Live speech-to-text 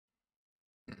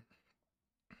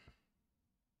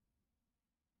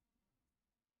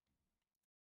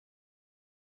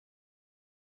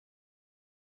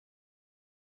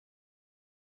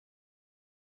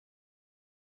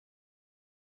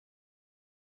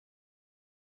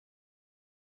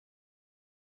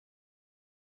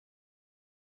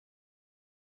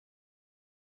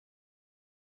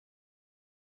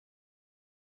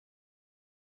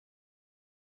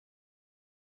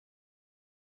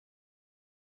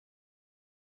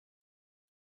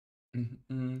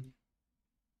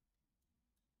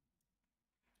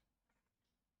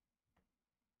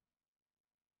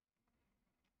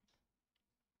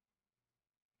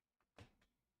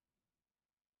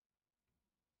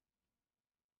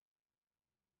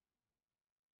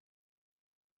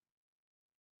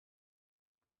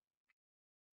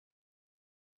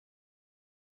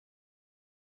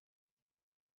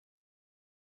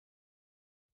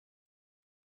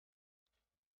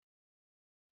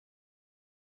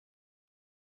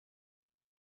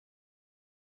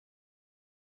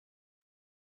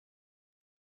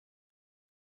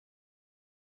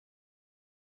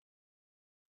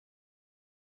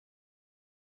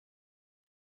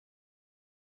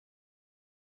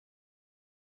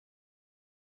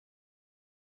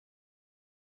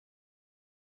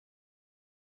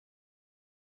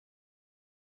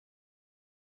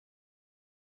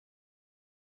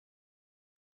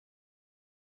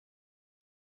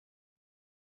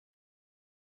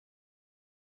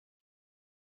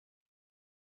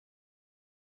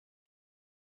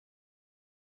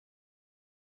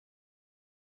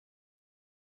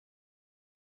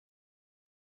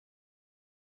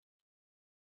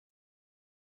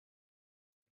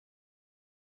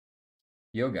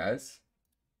Yo guys.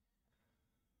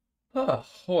 Oh,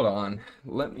 hold on.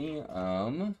 Let me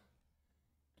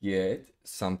get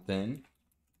something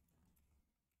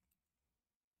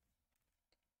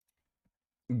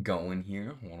going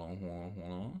here. Hold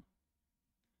on.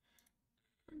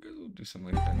 I guess we'll do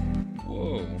something like that.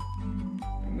 Whoa.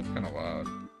 That's kind of loud.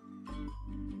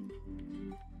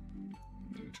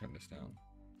 Let me turn this down.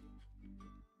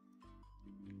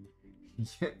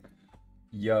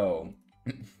 Yo.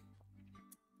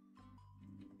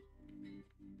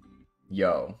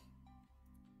 Yo.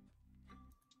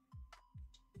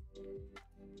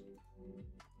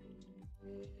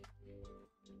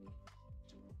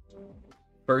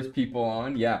 First people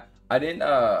on, yeah. I didn't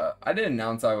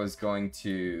announce I was going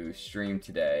to stream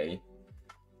today,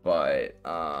 but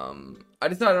I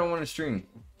decided I don't want to stream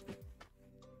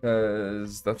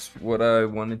because that's what I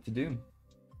wanted to do.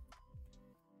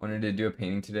 Wanted to do a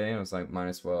painting today, and I was like, might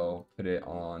as well put it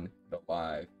on the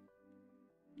live.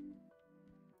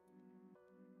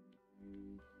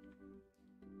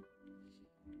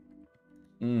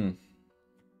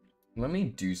 Let me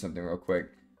do something real quick.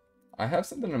 I have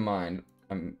something in mind.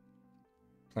 I'm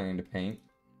planning to paint.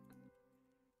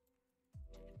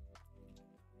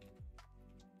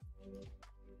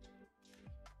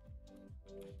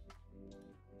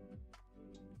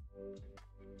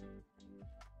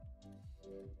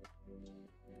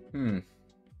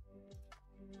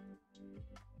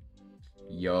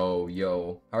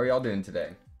 Yo. How are y'all doing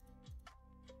today?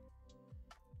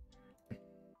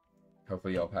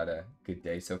 Hopefully y'all have had a good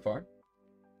day so far.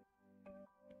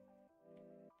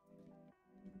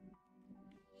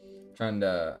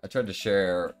 I tried to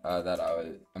share that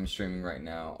I'm streaming right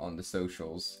now on the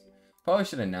socials. Probably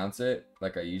should announce it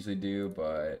like I usually do,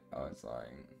 but I was like,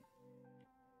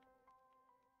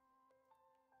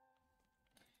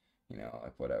 you know,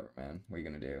 like whatever, man. What are you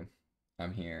gonna do?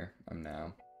 I'm here. I'm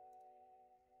now.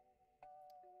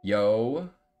 Yo,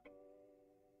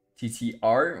 TT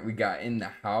Art, we got in the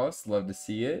house. Love to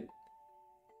see it.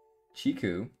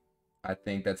 Chiku, I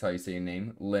think that's how you say your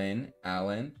name. Lynn,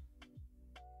 Alan,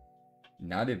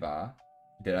 Nadiva.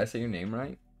 Did I say your name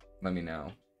right? Let me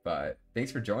know. But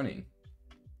thanks for joining.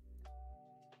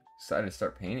 Excited to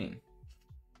start painting.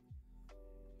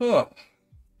 Oh.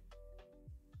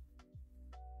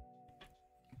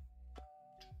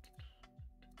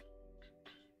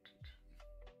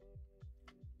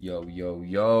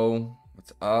 Yo.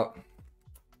 What's up?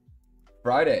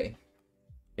 Friday.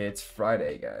 It's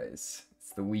Friday, guys.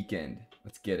 It's the weekend.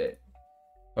 Let's get it.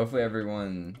 Hopefully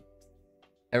everyone's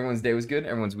day was good.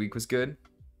 Everyone's week was good.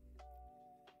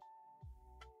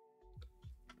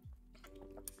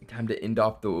 Time to end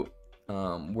off the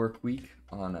work week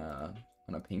on a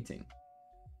painting.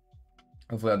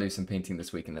 Hopefully I'll do some painting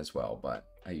this weekend as well, but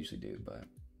I usually do, but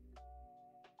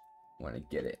want to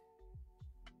get it.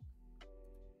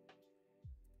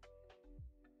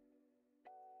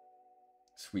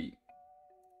 Sweet.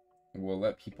 We'll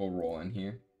let people roll in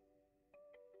here.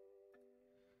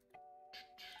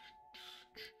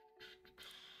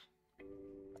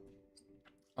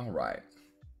 All right.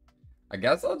 I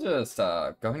guess I'll just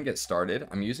go ahead and get started.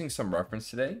 I'm using some reference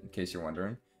today, in case you're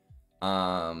wondering.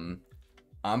 I'm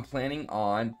planning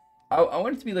on... I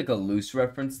want it to be like a loose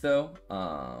reference, though.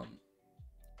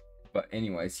 But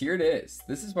anyways, here it is.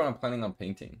 This is what I'm planning on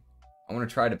painting. I want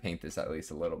to try to paint this at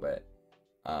least a little bit.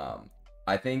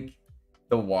 I think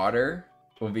the water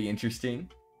will be interesting.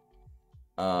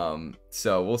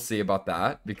 So we'll see about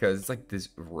that because it's like this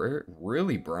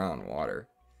really brown water.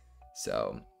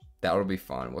 So that'll be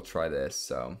fun. We'll try this.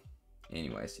 So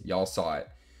anyways, y'all saw it.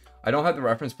 I don't have the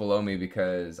reference below me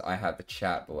because I have the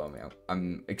chat below me.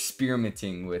 I'm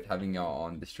experimenting with having y'all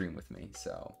on the stream with me.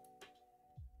 So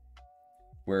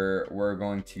we're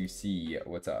going to see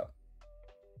what's up.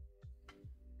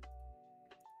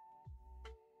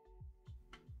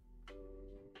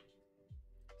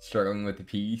 Struggling with the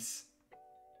piece.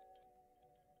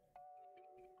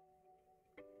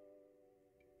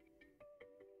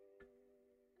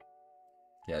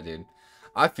 Yeah, dude.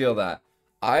 I feel that.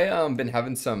 I've been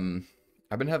having some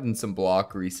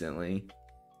block recently.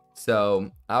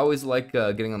 So I always like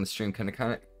getting on the stream kind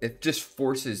of it just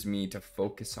forces me to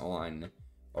focus on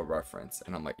a reference,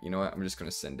 and I'm like, you know what, I'm just gonna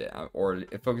send it, or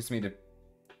it focuses me to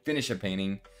finish a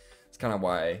painting. It's kind of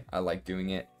why I like doing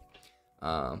it.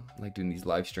 I like doing these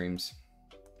live streams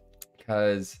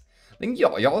because I think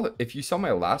y'all if you saw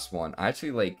my last one, I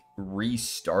actually like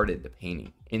restarted the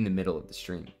painting in the middle of the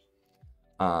stream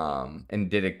and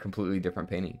did a completely different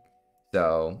painting.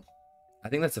 So I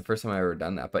think that's the first time I've ever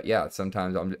done that. But yeah,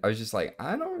 sometimes I was just like,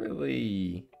 I don't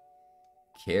really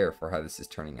care for how this is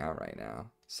turning out right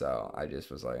now. So I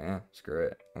just was like, screw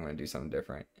it. I'm gonna do something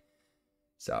different.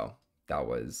 So that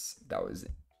was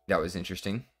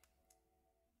interesting.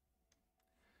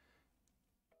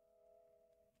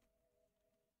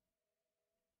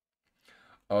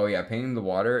 Oh yeah, painting the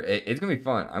water. It's gonna be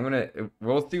fun.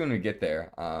 We'll see when we get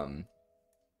there.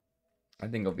 I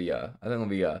think it'll be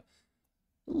a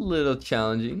little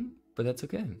challenging, but that's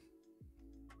okay.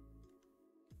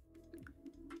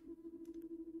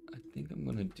 I think I'm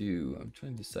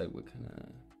trying to decide what kind of,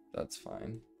 that's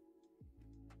fine.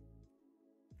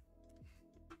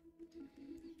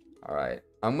 All right,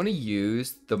 I'm gonna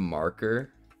use the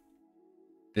marker,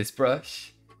 this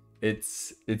brush.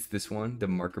 It's this one, the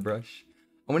marker brush.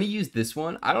 I'm gonna use this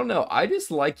one. I don't know, I just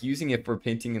like using it for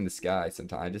painting in the sky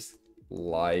sometimes. I just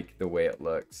like the way it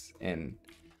looks, and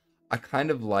I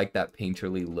kind of like that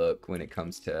painterly look when it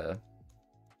comes to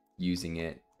using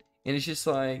it. And it's just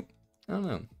like, I don't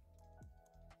know.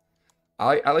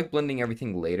 I like blending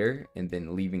everything later and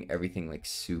then leaving everything like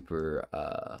super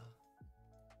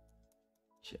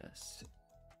just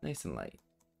nice and light.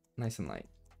 Nice and light.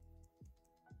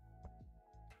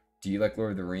 Do you like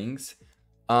Lord of the Rings?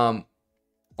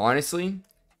 Honestly,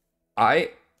 I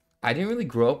didn't really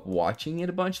grow up watching it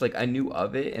a bunch. Like I knew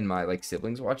of it and my like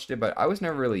siblings watched it, but I was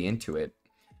never really into it.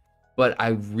 But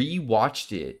I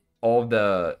rewatched it, all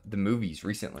the movies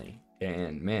recently,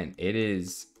 and man, it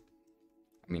is,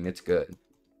 I mean, it's good.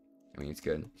 It's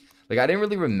good. Like I didn't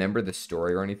really remember the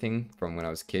story or anything from when I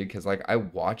was a kid because like I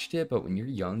watched it, but when you're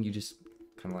young, you just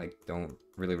kind of like don't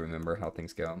really remember how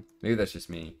things go. Maybe that's just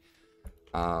me.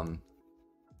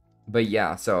 But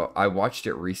yeah, so I watched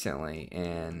it recently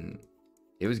and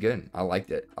it was good. I liked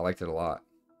it. I liked it a lot.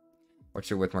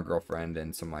 Watched it with my girlfriend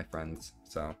and some of my friends.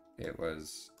 So it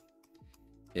was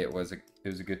a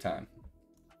good time.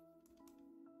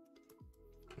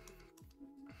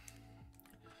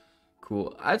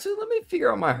 Cool. Actually, let me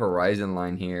figure out my horizon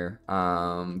line here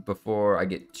before I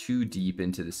get too deep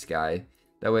into the sky.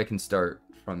 That way I can start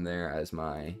from there as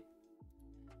my,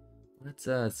 let's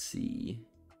see.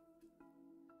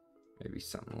 Maybe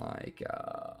something like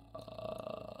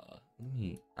let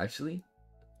me actually,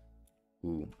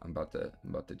 ooh, I'm about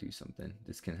to do something.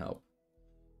 This can help.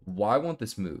 Why won't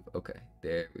this move? Okay,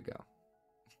 there we go.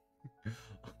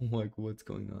 I'm like, what's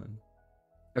going on?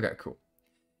 Okay, cool.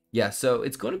 Yeah, so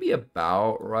it's going to be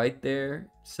about right there.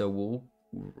 So we'll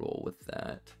roll with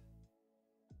that.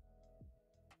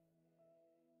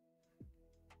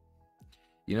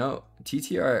 You know,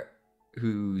 TTR,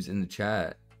 who's in the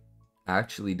chat,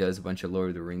 actually does a bunch of Lord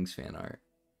of the Rings fan art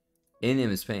in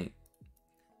MS Paint.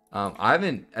 I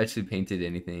haven't actually painted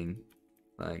anything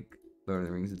like Lord of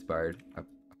the Rings inspired. I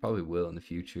probably will in the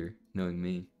future, knowing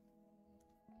me.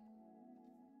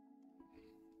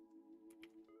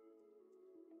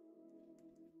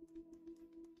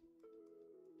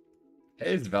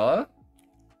 Hey, Isabella.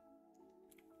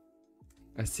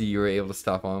 I see you were able to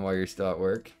stop on while you're still at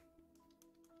work.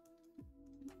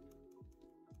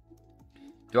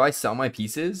 Do I sell my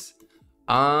pieces?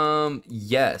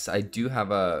 Yes, I do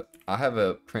have I have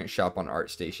a print shop on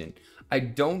ArtStation. I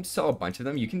don't sell a bunch of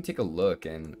them. You can take a look,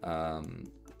 and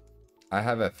I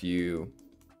have a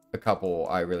couple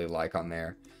I really like on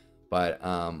there, but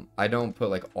I don't put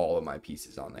like all of my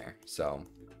pieces on there. So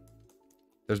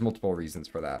there's multiple reasons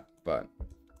for that, but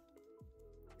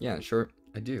yeah, sure,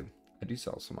 I do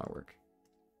sell some of my work.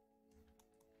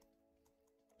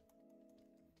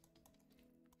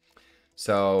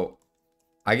 So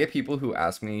I get people who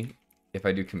ask me if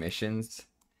I do commissions,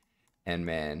 and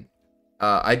man,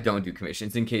 I don't do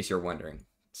commissions, in case you're wondering.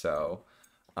 So,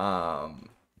 um,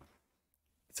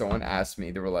 someone asked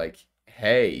me, they were like,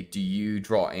 "Hey, do you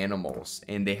draw animals?"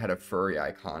 And they had a furry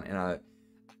icon, and I,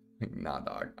 nah,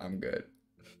 dog, I'm good.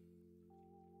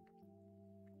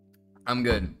 I'm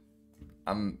good.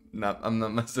 I'm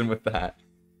not messing with that.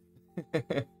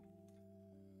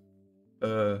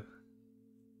 uh.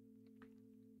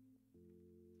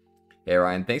 Hey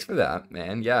Ryan, thanks for that,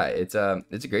 man. Yeah, it's a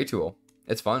great tool.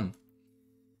 It's fun.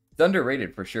 It's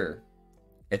underrated for sure.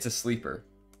 It's a sleeper.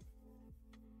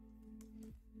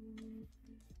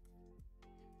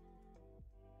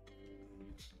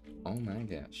 Oh my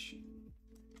gosh.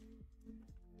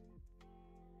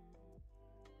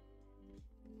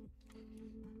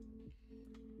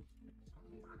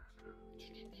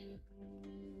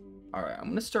 All right, I'm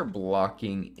gonna start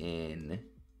blocking in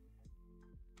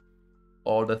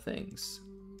all the things.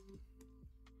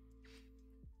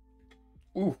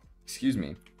 Ooh, excuse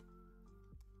me.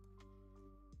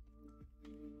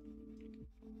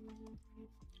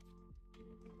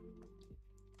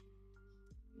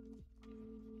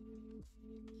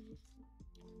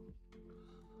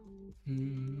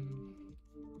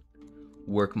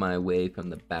 Work my way from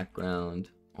the background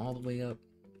all the way up.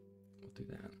 I'll do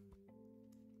that.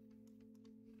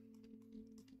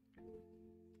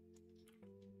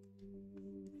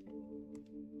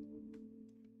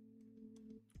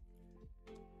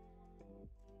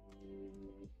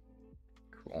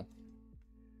 Cool.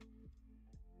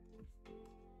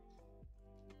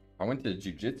 I went to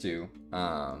jujitsu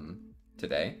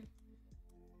today.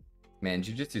 Man,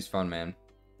 jujitsu's fun, man.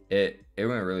 It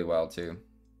went really well too.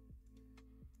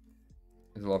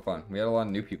 It was a lot of fun. We had a lot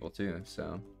of new people too,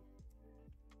 so.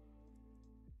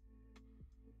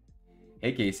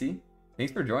 Hey Casey,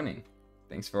 thanks for joining.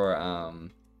 Thanks for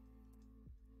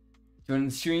joining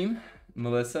the stream.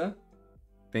 Melissa,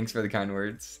 thanks for the kind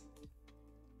words.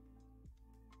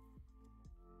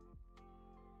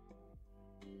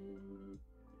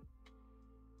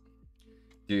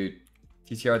 Dude,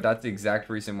 TTR, that's the exact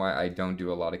reason why I don't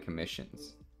do a lot of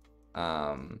commissions.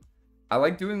 I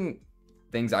like doing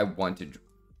things I want to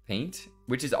paint,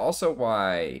 which is also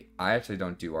why I actually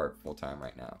don't do art full time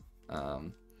right now.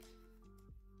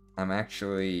 I'm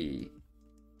actually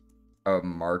a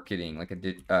marketing, like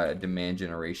a demand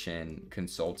generation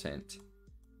consultant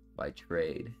by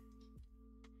trade.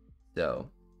 So,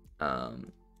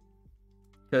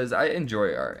 because I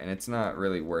enjoy art, and it's not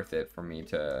really worth it for me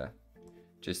to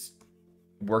just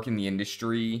work in the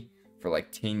industry for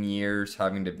like 10 years,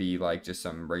 having to be like just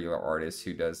some regular artist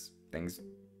who does things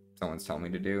someone's telling me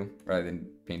to do rather than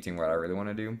painting what I really want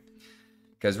to do.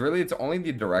 Because really, it's only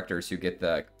the directors who get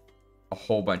a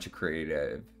whole bunch of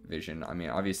creative vision. I mean,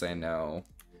 obviously, I know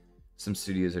some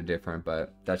studios are different,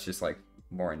 but that's just like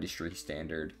more industry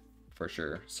standard for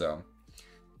sure. So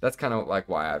that's kind of like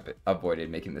why I've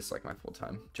avoided making this like my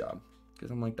full-time job,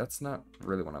 because I'm like, that's not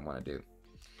really what I want to do.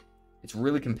 It's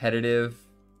really competitive.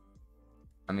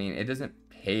 I mean, it doesn't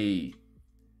pay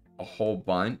a whole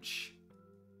bunch,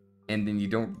 and then you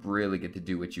don't really get to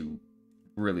do what you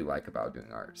really like about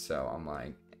doing art. So I'm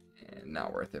like,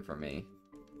 not worth it for me.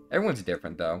 Everyone's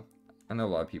different though. I know a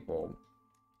lot of people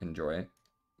enjoy it,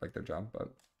 like their job,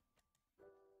 but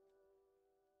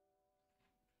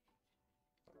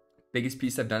biggest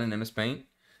piece I've done in MS Paint?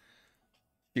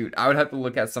 Dude, I would have to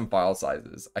look at some file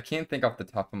sizes. I can't think off the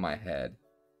top of my head.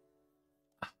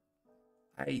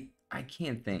 I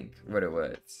can't think what it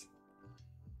was.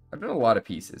 I've done a lot of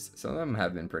pieces. Some of them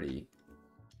have been pretty,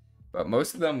 but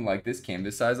most of them, like this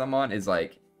canvas size I'm on, is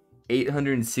like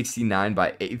 869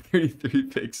 by 833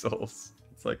 pixels.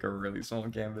 It's like a really small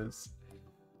canvas.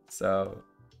 So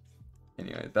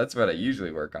anyway, that's what I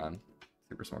usually work on.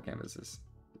 Super small canvases.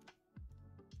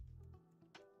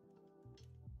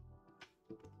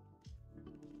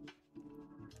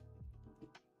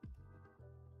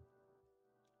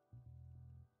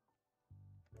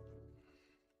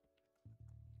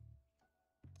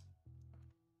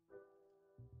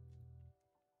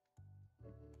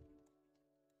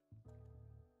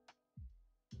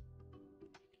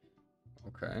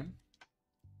 Okay.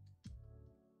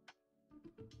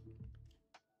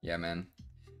 Yeah, man.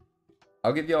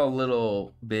 I'll give y'all a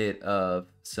little bit of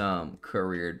some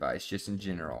career advice just in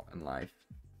general in life.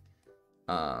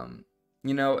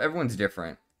 You know, everyone's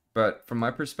different, but from my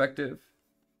perspective,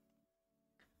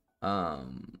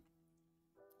 um,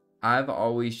 I've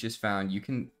always just found you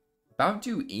can about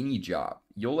do any job.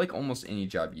 You'll like almost any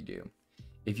job you do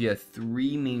if you have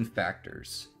three main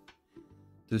factors.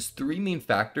 Those three main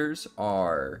factors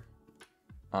are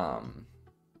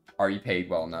are you paid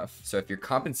well enough? So if you're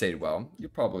compensated well, you're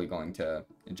probably going to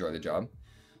enjoy the job.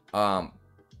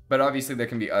 But obviously there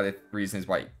can be other reasons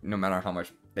why no matter how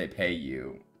much they pay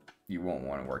you, you won't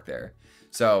want to work there.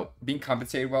 So being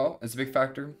compensated well is a big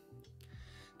factor.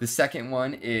 The second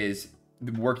one is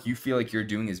the work you feel like you're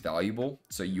doing is valuable.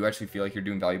 So you actually feel like you're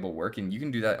doing valuable work, and you can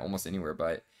do that almost anywhere,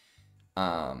 but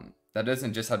that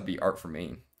doesn't just have to be art for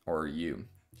me or you.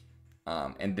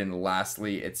 And then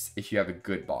lastly, it's if you have a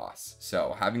good boss.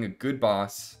 So having a good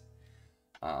boss,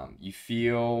 you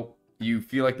feel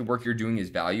like the work you're doing is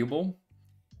valuable,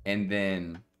 and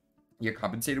then you're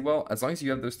compensated well. As long as you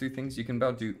have those three things, you can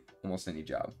about do almost any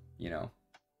job, you know.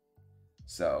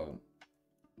 So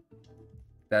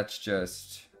that's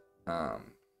just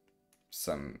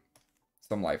some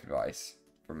life advice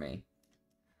for me.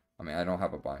 I mean, I don't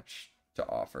have a bunch to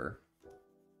offer.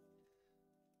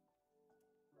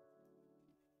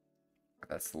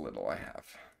 That's the little I have.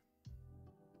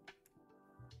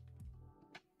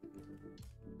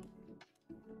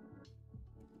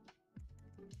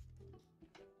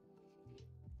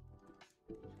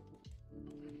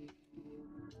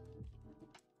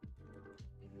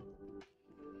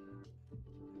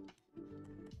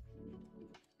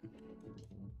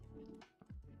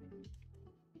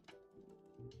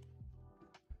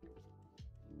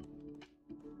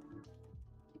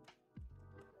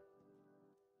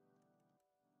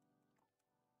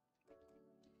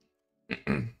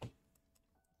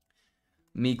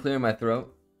 Me clearing my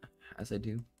throat, as I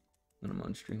do when I'm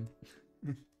on stream.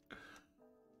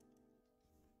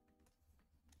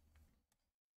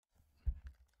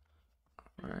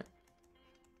 All right.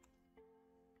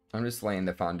 I'm just laying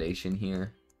the foundation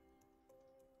here.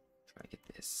 Try to get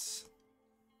this.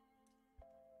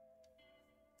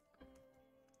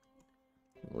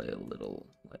 Lay a little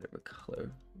lighter of a color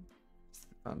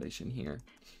foundation here.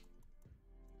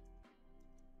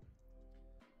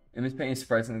 Image painting is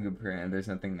surprisingly good brand. There's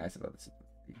nothing nice about this.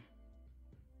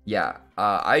 Yeah,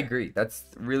 I agree. That's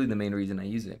really the main reason I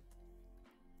use it.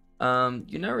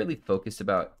 You're not really focused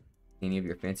about any of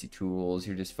your fancy tools.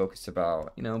 You're just focused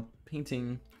about, you know,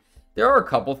 painting. There are a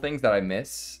couple things that I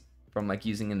miss from like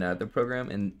using another program,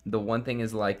 and the one thing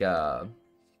is like I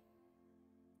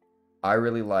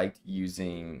really liked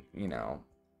using, you know,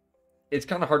 it's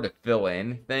kind of hard to fill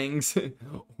in things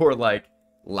or like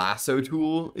lasso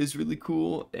tool is really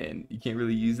cool, and you can't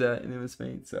really use that in MS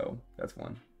Paint, so that's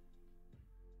one.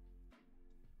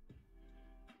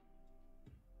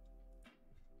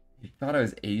 You thought I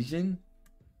was Asian?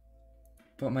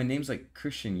 But my name's like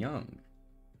Christian Young.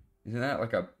 Isn't that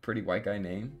like a pretty white guy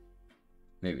name?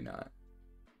 Maybe not.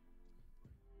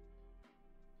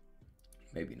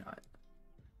 Maybe not.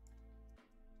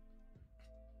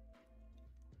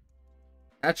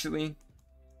 Actually,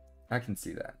 I can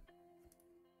see that.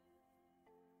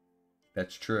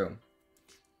 That's true.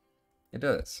 It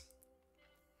does.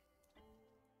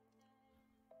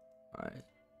 All right.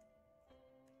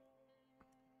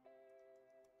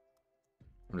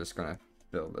 I'm just gonna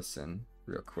fill this in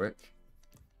real quick.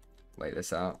 Lay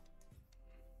this out.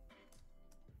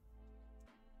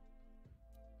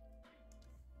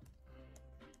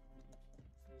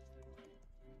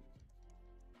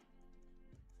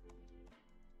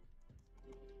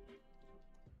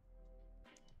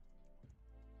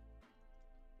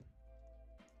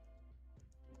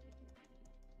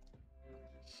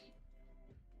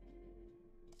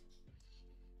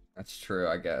 That's true,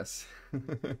 I guess.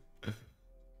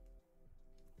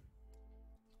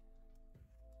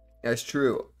 That's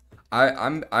true.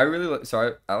 I really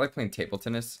I like playing table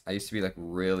tennis. I used to be like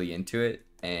really into it,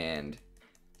 and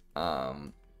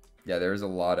yeah, there was a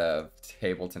lot of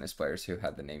table tennis players who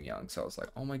had the name Young, so I was like,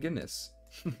 oh my goodness.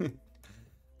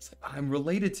 It's like I'm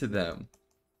related to them.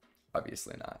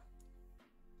 Obviously not.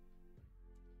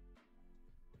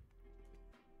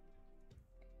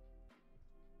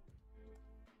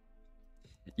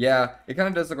 Yeah, it kind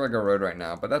of does look like a road right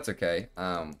now, but that's okay.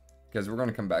 Because we're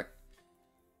gonna come back.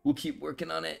 We'll keep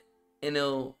working on it, and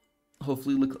it'll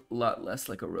hopefully look a lot less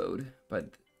like a road by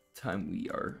the time we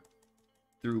are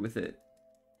through with it.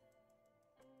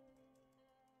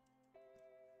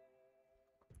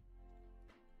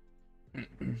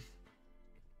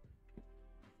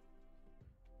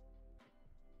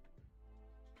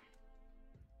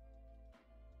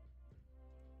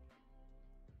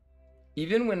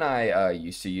 Even when I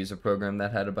used to use a program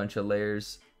that had a bunch of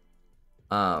layers,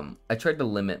 I tried to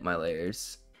limit my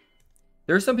layers.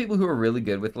 There are some people who are really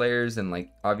good with layers, and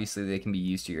like obviously they can be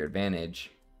used to your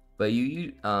advantage, but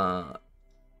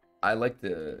I like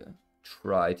to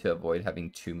try to avoid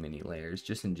having too many layers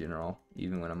just in general,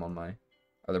 even when I'm on my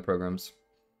other programs.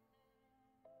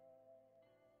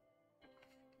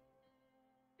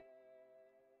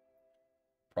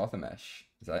 Prothamesh.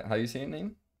 Is that how you say your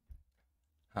name?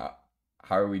 How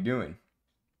how are we doing?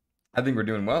 I think we're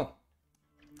doing well.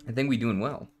 I think we're doing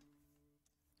well.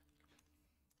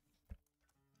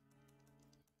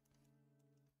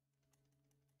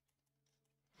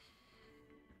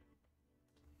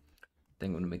 I think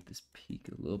I'm gonna make this peak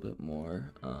a little bit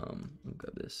more. I've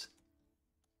got this.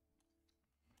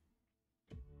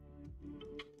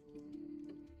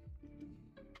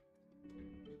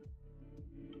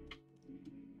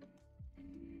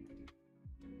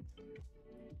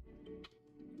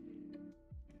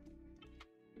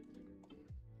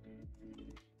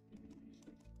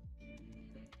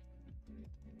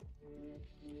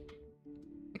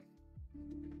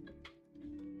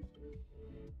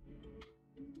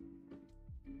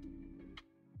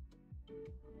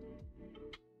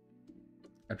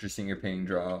 After seeing your painting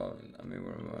draw, I mean,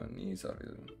 what about knees?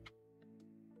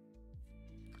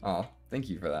 Oh, thank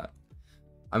you for that.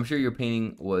 I'm sure your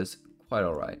painting was quite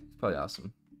alright. It's probably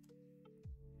awesome.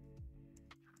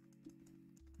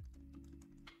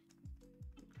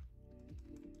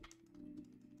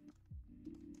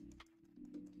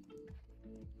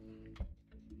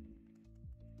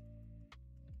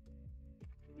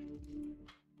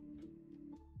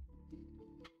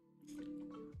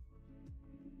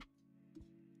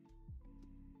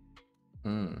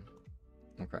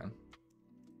 Okay.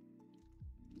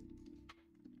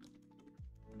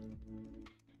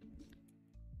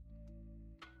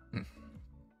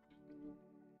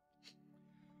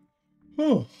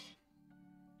 Oh.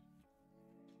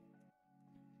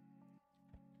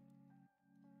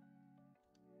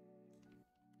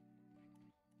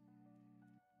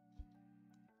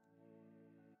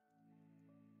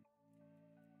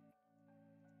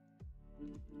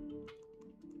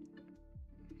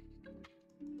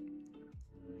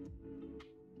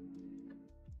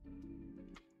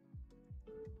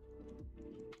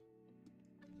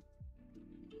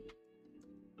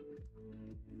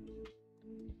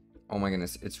 Oh my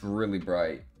goodness, it's really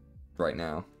bright right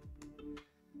now.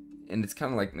 And it's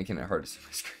kind of like making it hard to see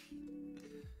my screen.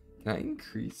 Can I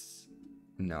increase?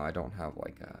 No, I don't have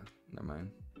like a, never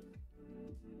mind.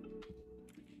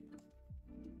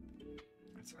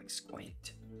 It's like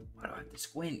squint. Why do I have to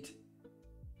squint?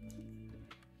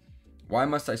 Why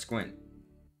must I squint?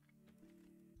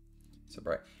 So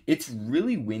bright. It's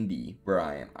really windy where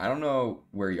I am. I don't know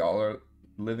where y'all are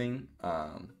living.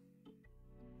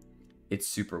 It's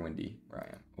super windy where I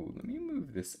am. Oh, let me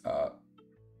move this up.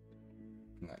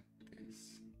 Like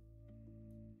this.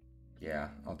 Yeah,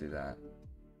 I'll do that.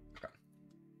 Okay.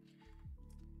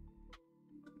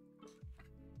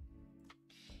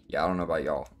 Yeah, I don't know about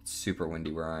y'all. It's super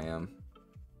windy where I am.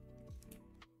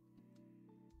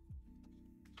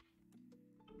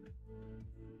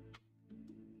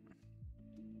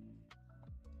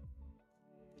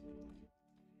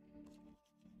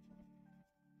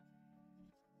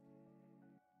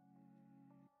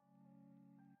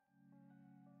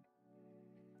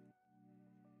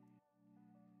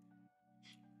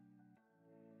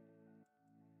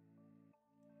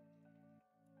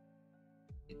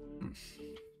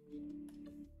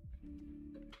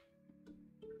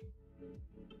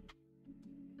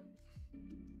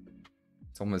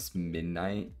 It's almost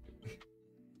midnight.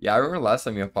 Yeah, I remember last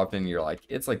time you popped in, you're like,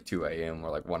 it's like 2 a.m. or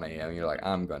like 1 a.m. You're like,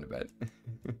 I'm going to bed.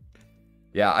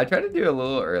 Yeah, I try to do it a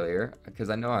little earlier because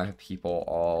I know I have people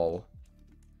all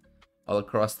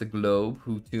across the globe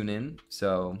who tune in.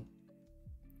 So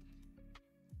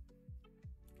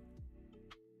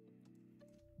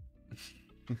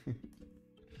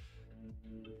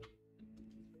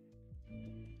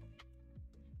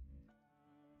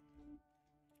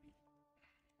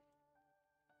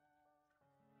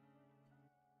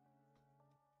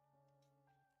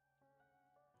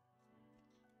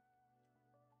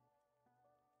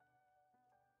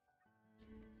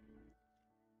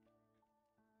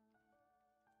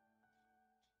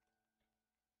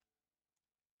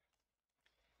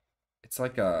it's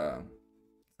like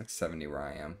 70 where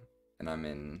I am, and I'm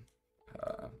in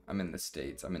the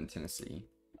States. I'm in Tennessee.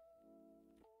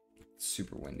 It's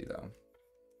super windy though.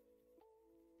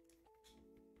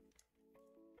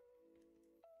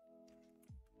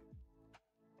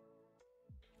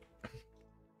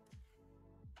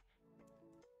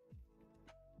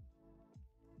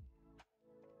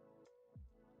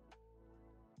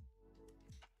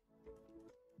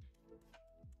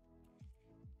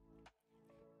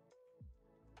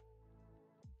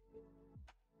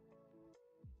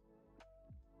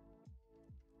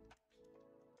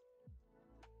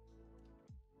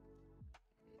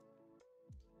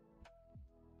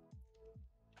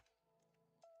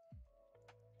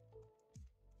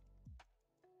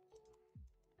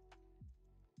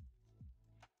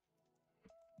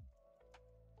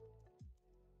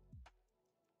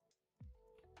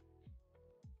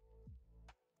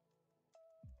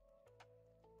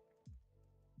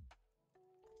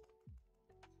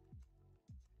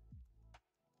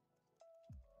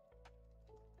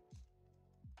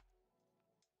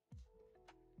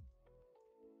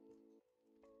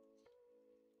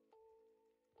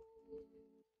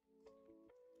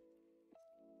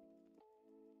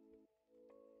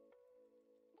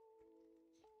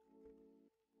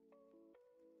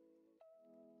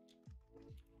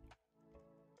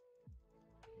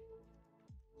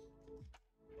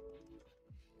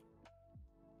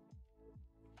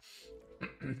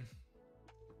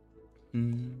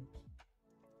 Mm.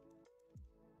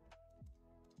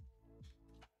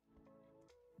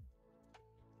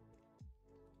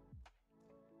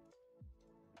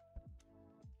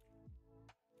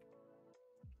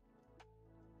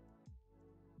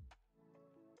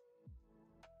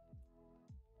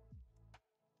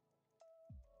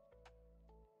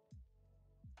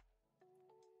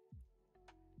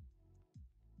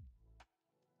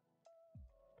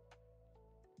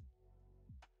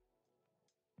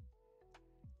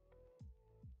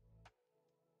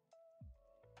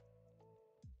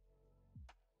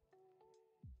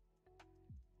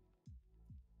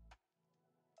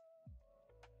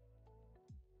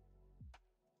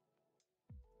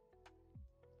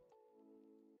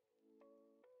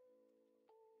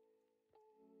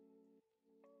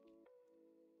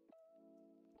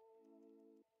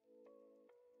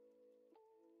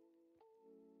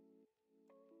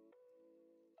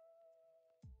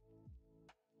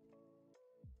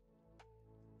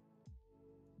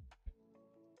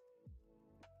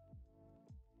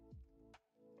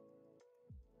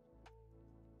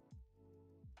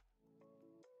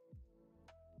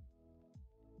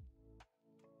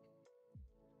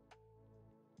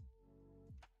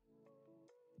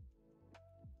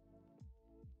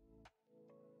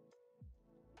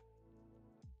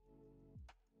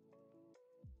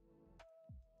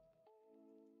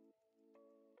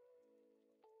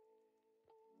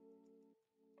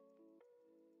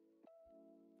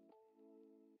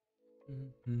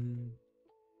 Mm-hmm.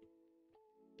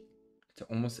 It's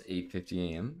almost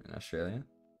 8:50 a.m. in Australia.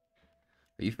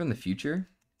 Are you from the future?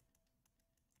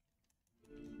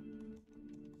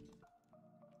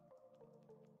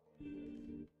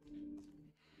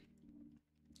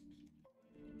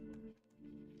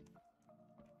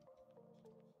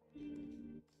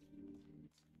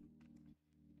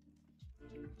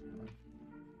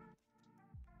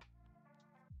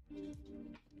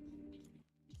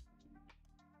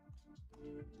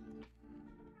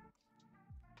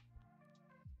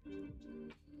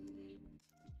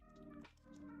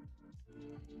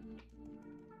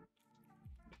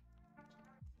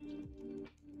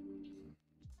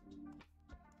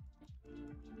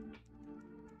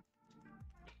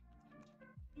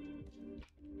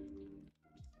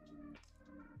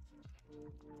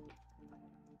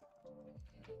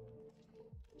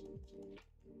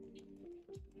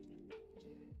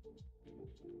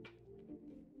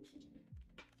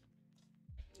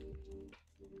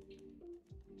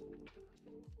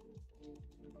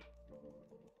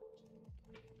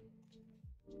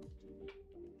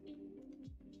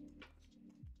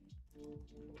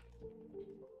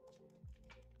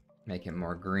 Make it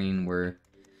more green where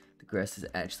the grass is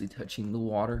actually touching the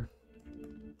water.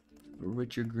 A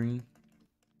richer green.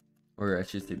 Or I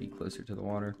should say be closer to the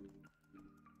water.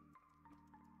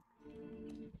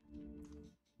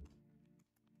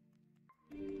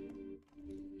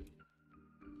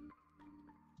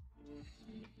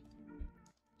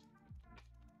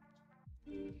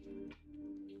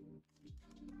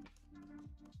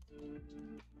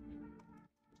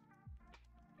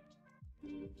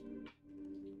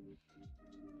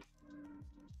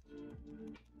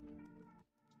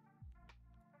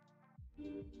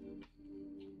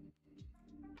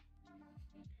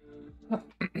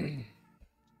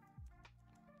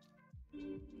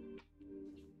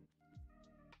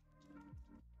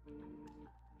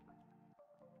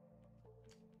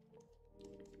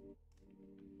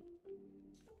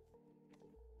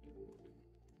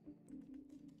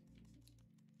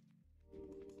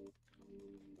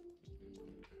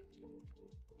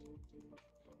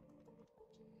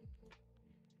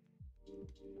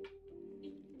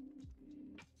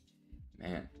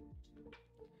 Man.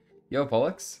 Yo,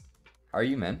 Pollux. How are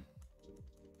you, man?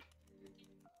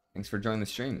 Thanks for joining the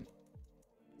stream.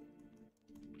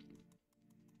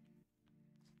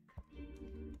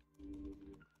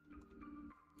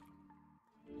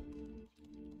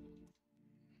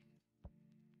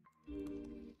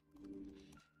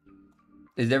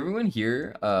 Is everyone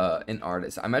here an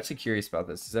artist? I'm actually curious about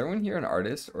this. Is everyone here an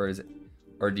artist, or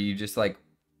do you just like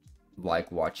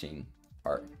watching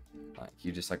art? Like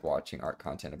you just like watching art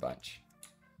content a bunch?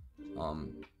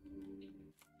 Um,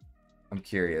 I'm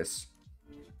curious.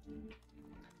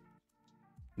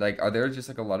 Like, are there just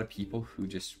like a lot of people who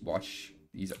just watch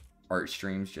these art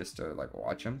streams just to like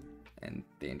watch them and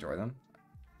they enjoy them?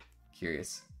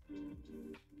 Curious.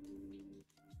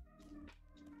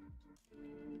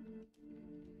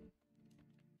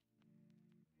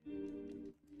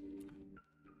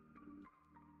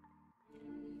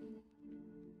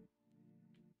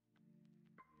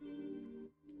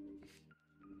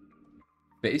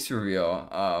 Face reveal.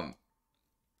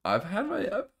 I've had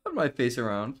my face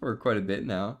around for quite a bit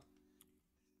now.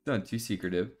 Not too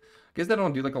secretive. I guess I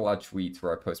don't do like a lot of tweets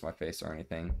where I post my face or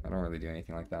anything. I don't really do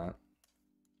anything like that.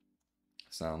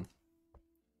 So,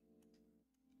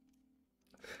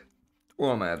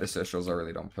 well, on my other socials, I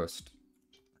really don't post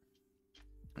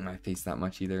my face that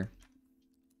much either.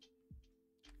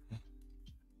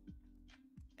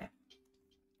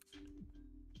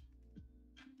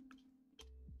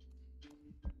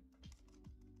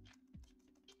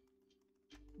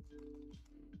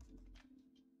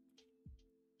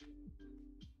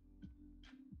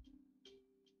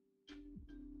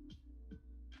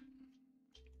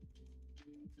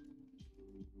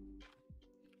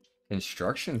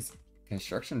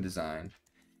 Construction design.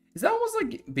 Is that almost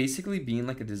like basically being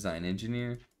like a design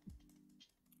engineer?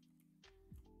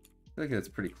 I feel like that's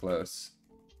pretty close.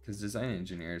 Because design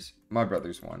engineers, my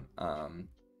brother's one. I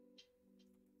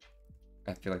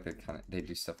feel like they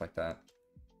do stuff like that.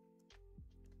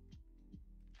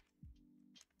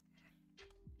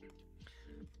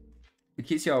 In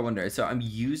case y'all wonder, so I'm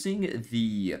using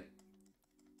this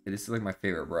is like my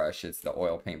favorite brush. It's the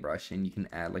oil paint brush, and you can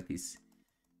add like these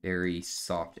very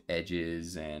soft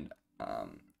edges, and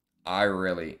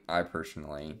I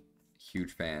personally,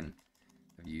 huge fan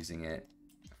of using it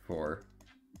for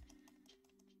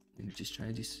just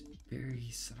trying to do very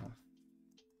soft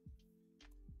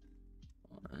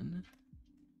one.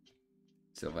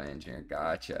 Silva engineer,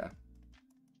 gotcha.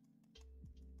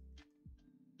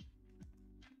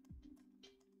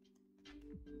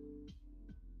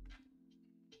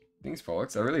 Thanks,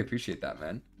 folks. I really appreciate that,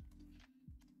 man.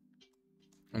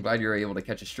 I'm glad you were able to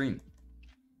catch a stream.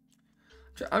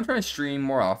 I'm trying to stream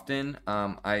more often.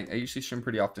 I usually stream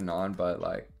pretty often on, but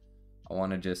like I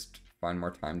want to just find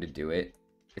more time to do it.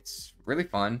 It's really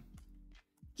fun.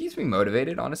 Keeps me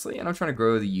motivated, honestly, and I'm trying to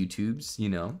grow the YouTubes, you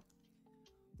know.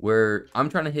 Where I'm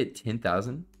trying to hit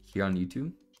 10,000 here on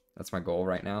YouTube. That's my goal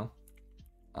right now.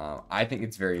 I think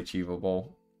it's very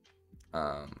achievable.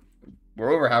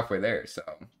 We're over halfway there, so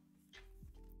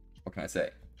what can I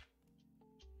say?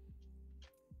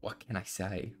 What can I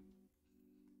say?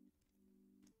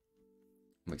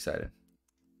 I'm excited.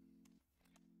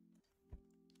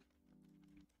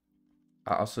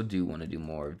 I also do want to do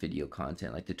more video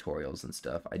content, like tutorials and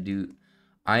stuff.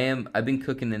 I've been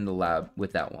cooking in the lab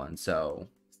with that one, so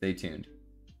stay tuned.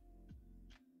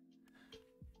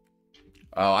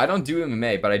 Oh, I don't do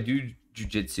MMA, but I do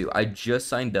jiu-jitsu. I just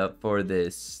signed up for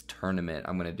this tournament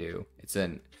I'm gonna do. It's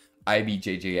an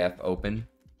IBJJF Open.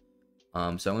 So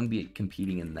I'm gonna be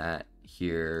competing in that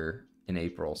here in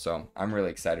April. So I'm really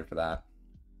excited for that.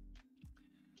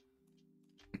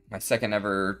 My second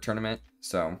ever tournament.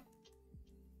 So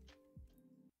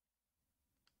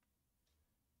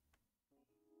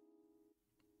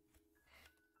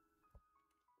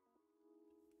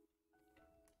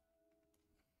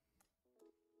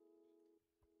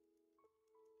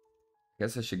I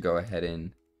guess I should go ahead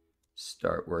and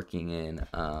start working in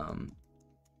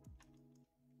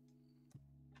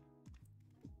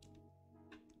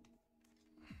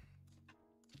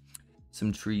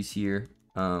some trees here,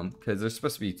 because there's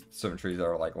supposed to be some trees that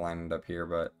are like lined up here,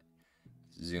 but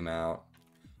zoom out.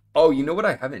 Oh, you know what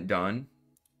I haven't done?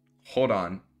 Hold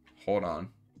on. I'm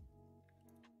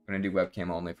gonna do webcam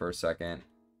only for a second.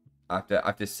 I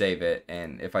have to save it,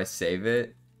 and if I save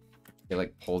it, it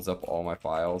like pulls up all my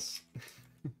files.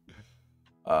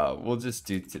 We'll just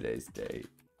do today's date.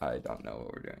 I don't know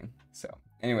what we're doing. So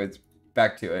anyways,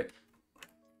 back to it.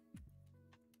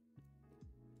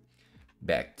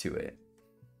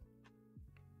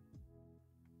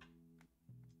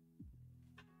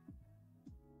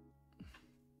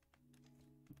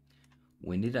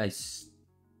 When did I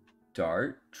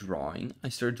start drawing? I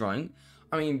started drawing,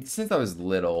 I mean, since I was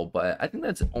little, but I think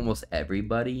that's almost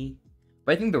everybody.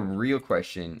 But I think the real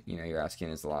question, you know, you're asking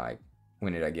is like,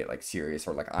 when did I get like serious,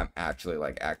 or like I'm actually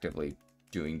like actively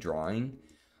doing drawing?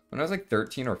 When I was like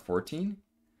 13 or 14,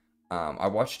 I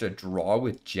watched a Draw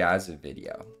with Jazz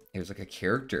video. It was like a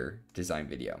character design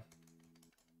video.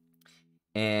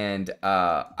 And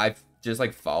I've just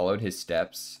like followed his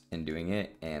steps in doing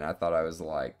it, and I thought I was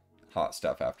like hot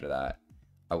stuff after that.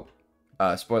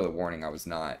 Spoiler warning, I was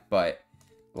not, but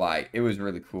like it was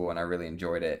really cool and I really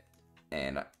enjoyed it.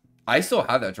 And I still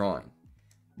have that drawing,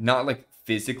 not like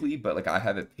physically, but like I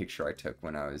have a picture I took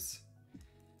when I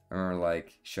remember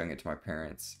like showing it to my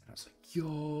parents. I was like,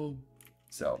 yo.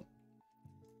 So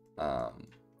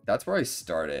that's where I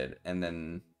started. And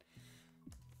then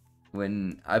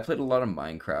when I played a lot of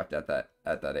Minecraft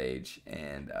at that age,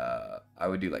 and I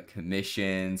would do like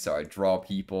commissions, so I draw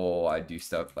people, I do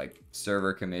stuff like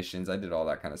server commissions, I did all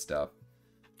that kind of stuff.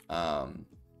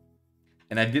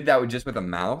 And I did that with just with a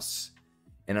mouse.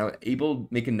 And I was able to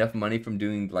make enough money from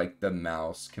doing like the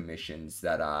mouse commissions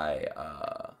that I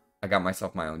got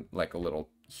myself my own like a little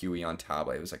Huion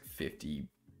tablet. It was like 50,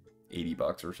 80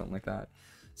 bucks or something like that.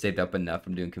 Saved up enough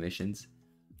from doing commissions.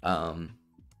 And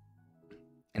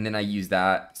then I used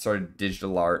that, started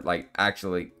digital art, like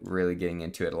actually really getting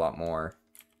into it a lot more.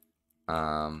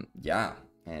 Yeah,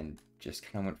 and just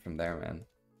kind of went from there, man.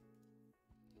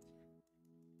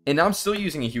 And I'm still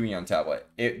using a Huion tablet.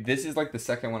 This is like the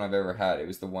second one I've ever had. It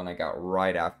was the one I got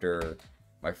right after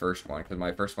my first one, because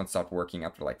my first one stopped working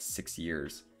after like 6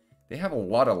 years. They have a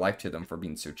lot of life to them for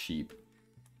being so cheap.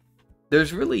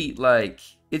 There's really like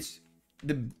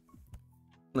the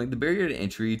barrier to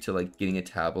entry to like getting a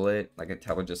tablet, like a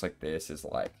tablet just like this, is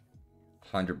like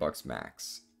 $100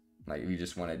 max. Like if you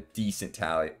just want a decent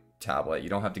tablet, you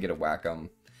don't have to get a Wacom.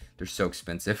 They're so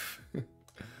expensive.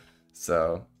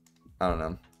 So I don't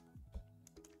know.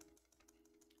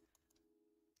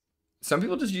 Some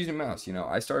people just use a mouse, you know.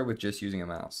 I started with just using a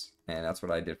mouse, and that's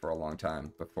what I did for a long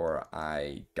time before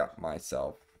I got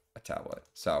myself a tablet.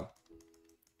 So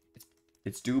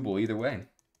it's doable either way.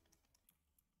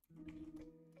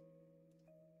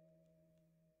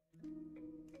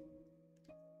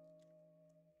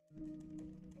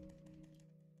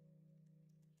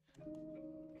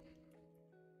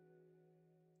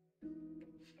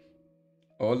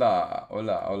 Hola,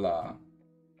 hola, hola.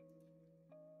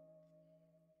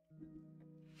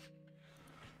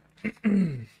 Okay.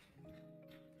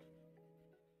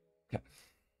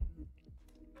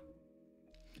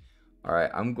 All right,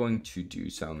 I'm going to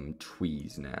do some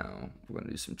trees now. We're going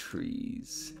to do some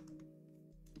trees.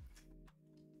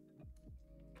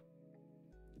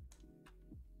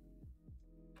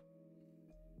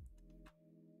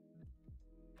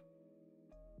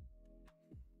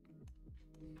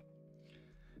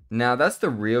 Now, that's the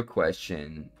real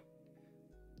question,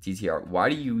 TTR. Why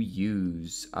do you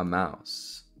use a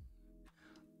mouse?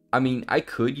 I mean, I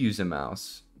could use a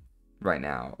mouse right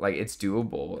now. Like, it's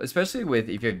doable, especially with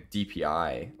if you have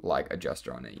DPI, like,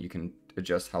 adjuster on it. You can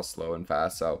adjust how slow and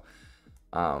fast. So,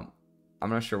 I'm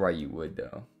not sure why you would,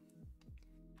 though.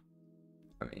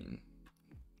 I mean,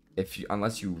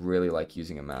 unless you really like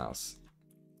using a mouse.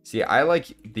 See, I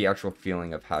like the actual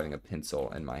feeling of having a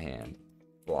pencil in my hand.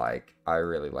 Like, I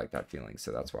really like that feeling,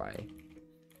 so that's why.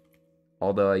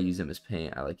 Although I use them as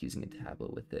paint, I like using a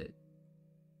tablet with it.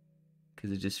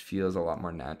 Because it just feels a lot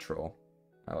more natural.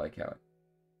 I like how it...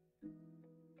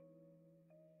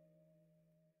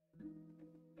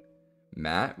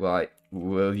 Matt,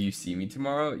 will you see me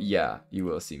tomorrow? Yeah, you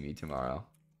will see me tomorrow.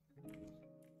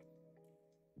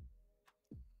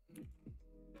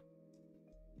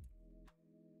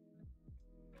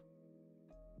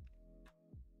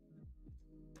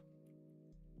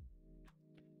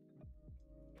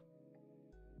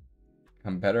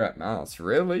 I'm better at mouse.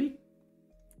 Really?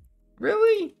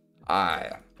 Really?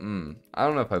 I don't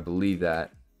know if I believe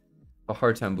that. A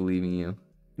hard time believing you.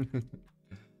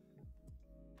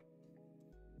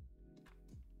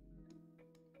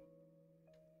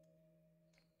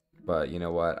 But you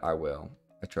know what? I will.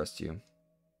 I trust you.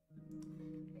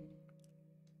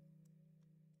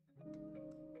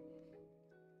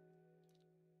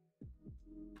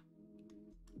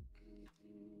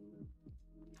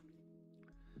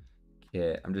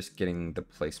 Okay, I'm just getting the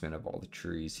placement of all the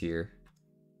trees here.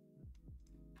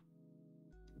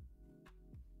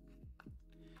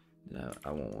 No,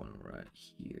 I want one right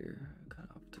here, kind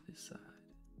of off to this side.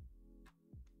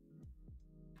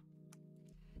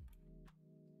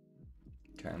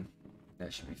 Okay,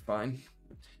 that should be fine.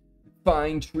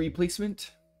 Fine tree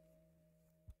placement.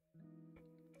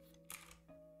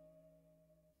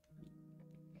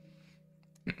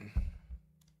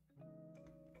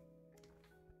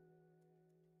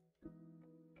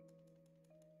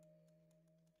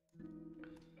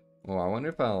 Well, I wonder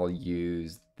if I'll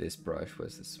use this brush.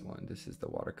 What's this one? This is the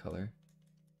watercolor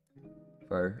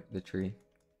for the tree.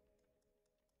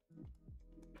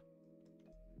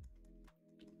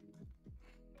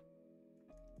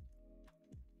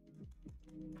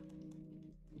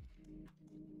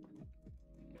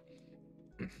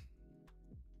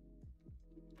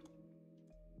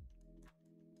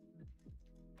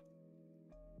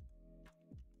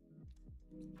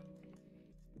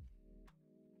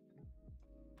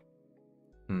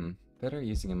 Better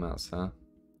using a mouse, huh?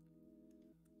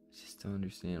 I just don't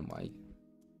understand why.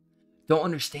 Don't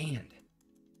understand.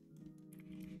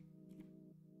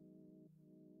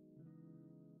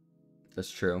 That's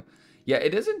true. Yeah,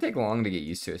 it doesn't take long to get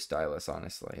used to a stylus,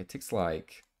 honestly. It takes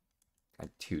like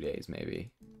 2 days,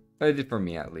 maybe. It did for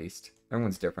me, at least.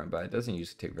 Everyone's different, but it doesn't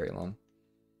usually take very long.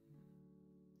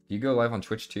 Do you go live on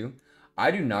Twitch too?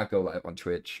 I do not go live on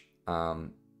Twitch.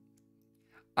 I'm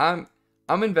I'm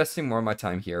investing more of my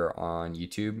time here on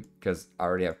YouTube because I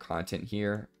already have content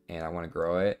here and I want to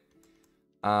grow it.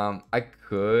 I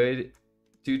could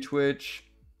do Twitch.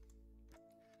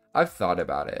 I've thought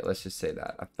about it. Let's just say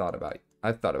that. I've thought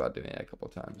about doing it a couple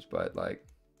times, but like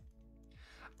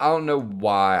I don't know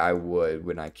why I would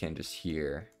when I can just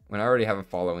here. When I already have a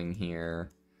following here.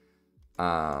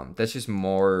 That's just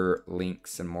more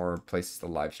links and more places to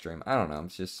live stream. I don't know.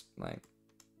 It's just like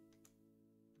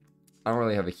I don't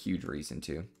really have a huge reason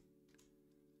to.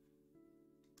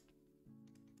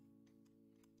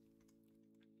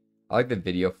 I like the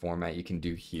video format you can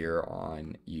do here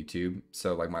on YouTube.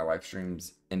 So like my live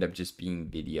streams end up just being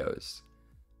videos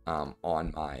on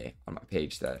my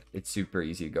page that it's super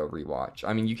easy to go rewatch.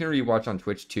 I mean, you can rewatch on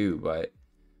Twitch too, but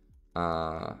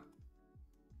I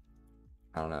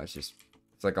don't know, it's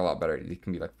like a lot better. It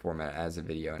can be like formatted as a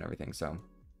video and everything, so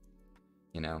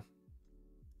you know.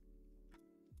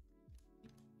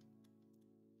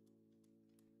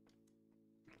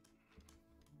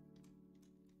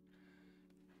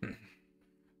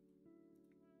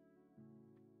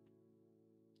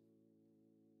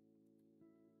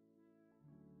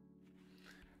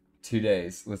 Two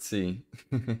days. Let's see.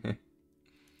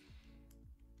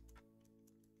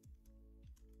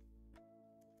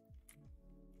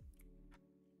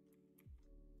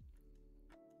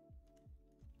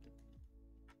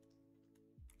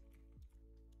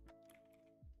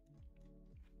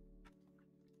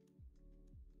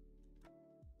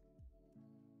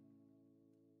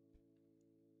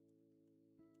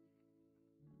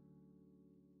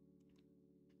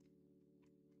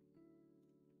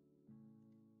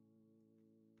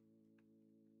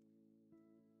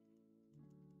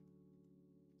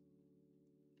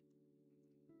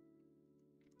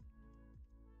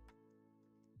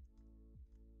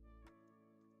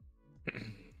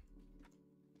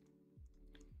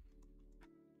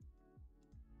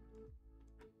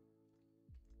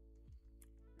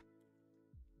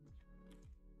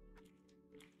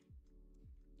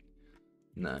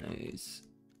 Nice.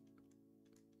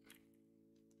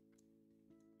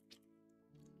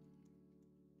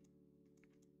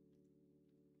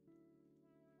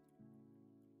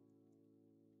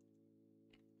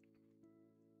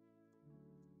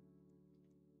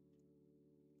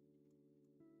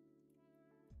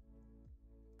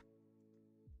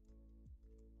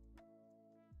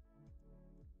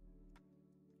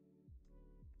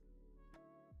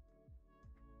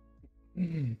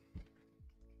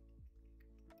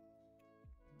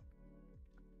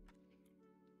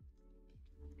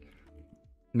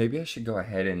 Maybe I should go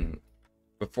ahead and,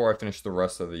 before I finish the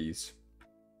rest of these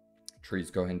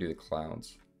trees, go ahead and do the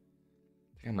clouds.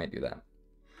 I think I might do that.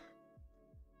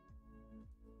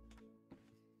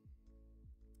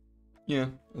 Yeah,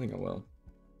 I think I will.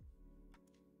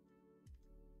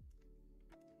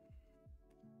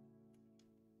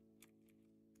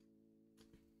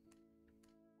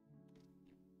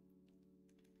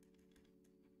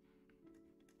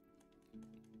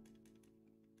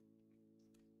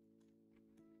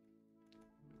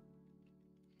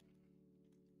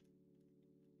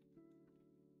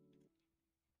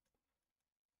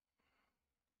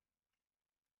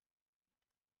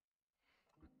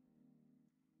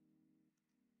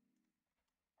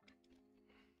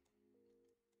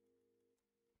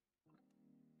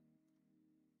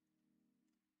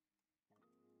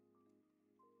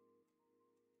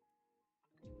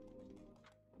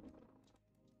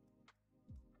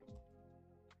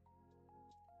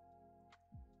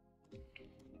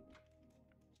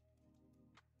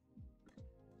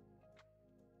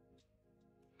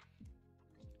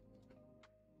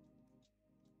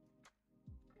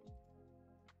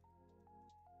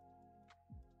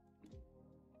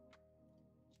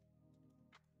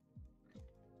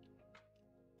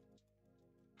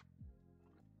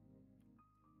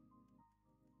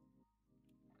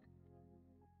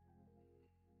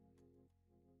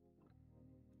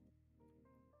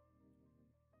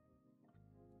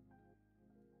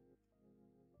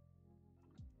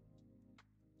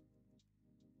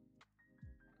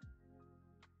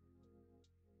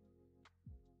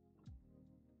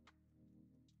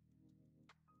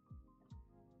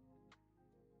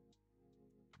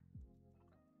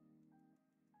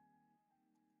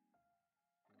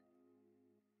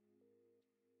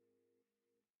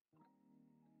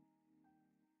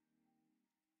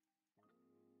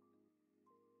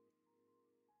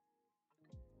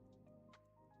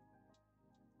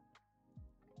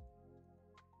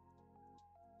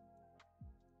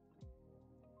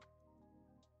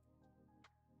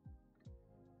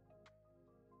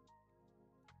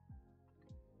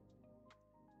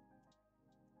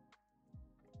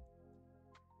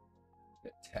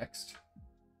 text?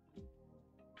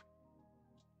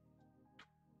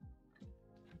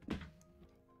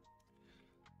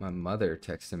 My mother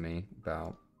texted me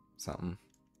about something.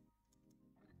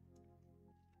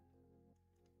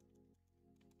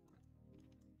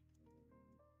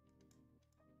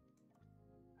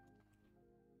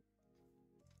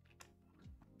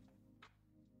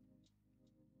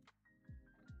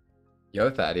 Yo,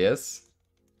 Thaddeus.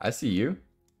 I see you.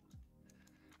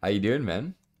 How you doing,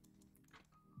 man?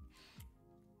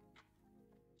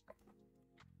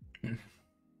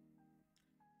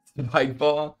 Spike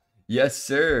ball? Yes,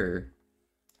 sir.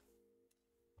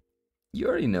 You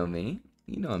already know me.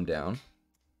 You know I'm down.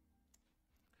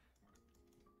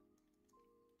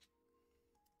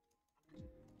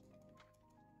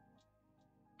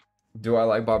 Do I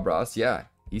like Bob Ross? Yeah,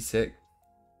 he's sick.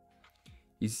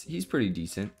 He's pretty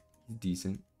decent. He's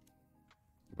decent.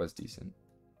 He was decent.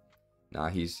 Nah,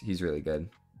 he's really good.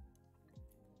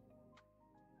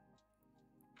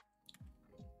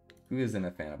 Who isn't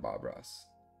a fan of Bob Ross?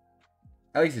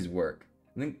 At least his work.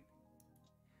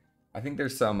 I think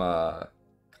there's some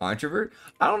controversy.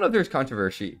 I don't know if there's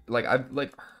controversy. Like I've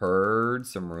like heard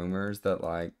some rumors that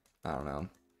like I don't know.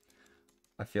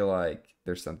 I feel like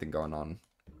there's something going on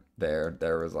there.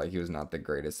 There was like he was not the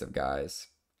greatest of guys.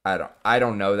 I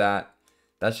don't know that.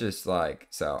 That's just like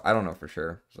so I don't know for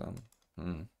sure. So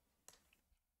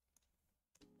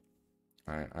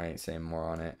Alright, I ain't saying more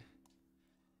on it.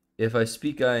 If I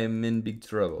speak I am in big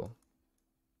trouble.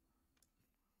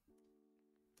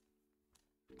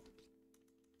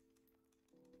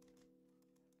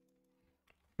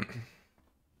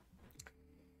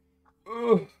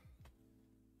 Ugh.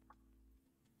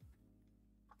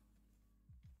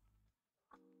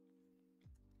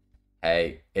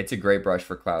 Hey, it's a great brush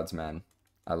for clouds, man.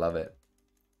 I love it.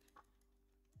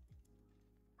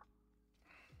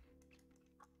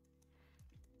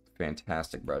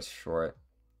 Fantastic brush for it.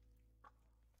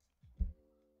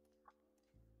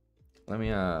 Let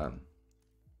me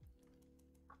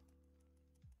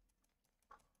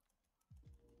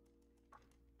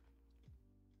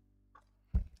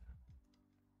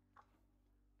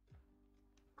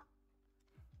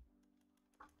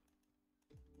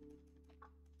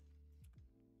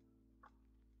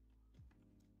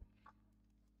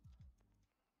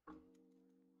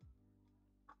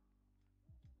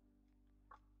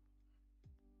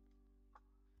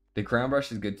the crown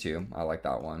brush is good too. I like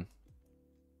that one.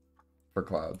 For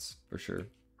clouds, for sure.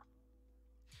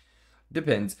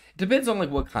 Depends. Depends on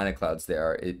like what kind of clouds they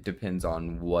are. It depends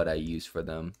on what I use for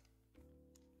them.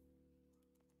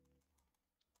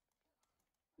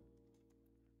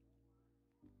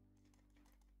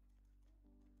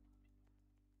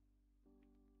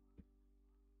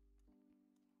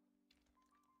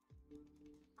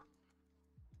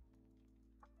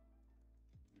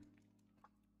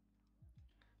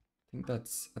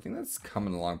 I think that's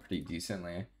coming along pretty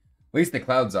decently. At least the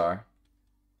clouds are.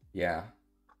 Yeah.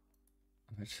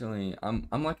 Actually, I'm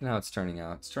liking how it's turning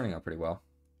out. It's turning out pretty well.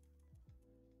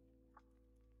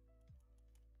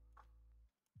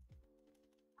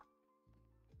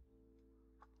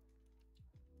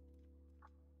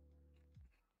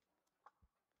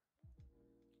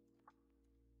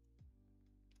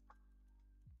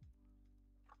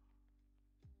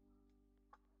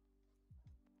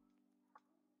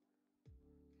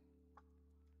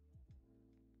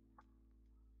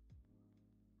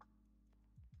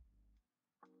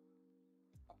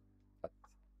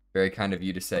 Very kind of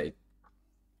you to say.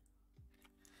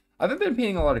 I haven't been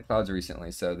painting a lot of clouds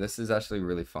recently, so this is actually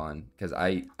really fun because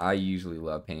I usually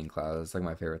love painting clouds. It's like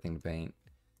my favorite thing to paint.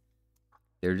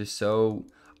 They're just so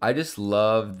I just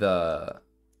love the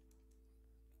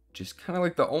just kind of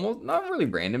like the almost not really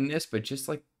randomness, but just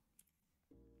like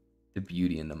the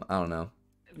beauty in them. I don't know.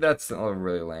 That's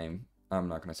really lame. I'm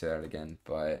not gonna say that again,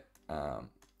 but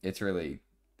it's really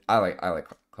I like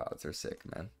clouds. They're sick,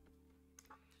 man.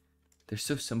 They're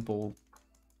so simple.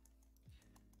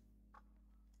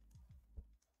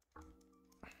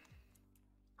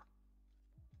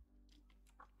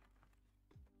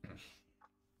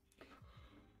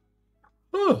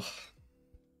 Oh.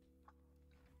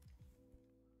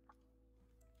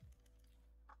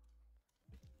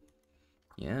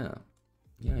 Yeah.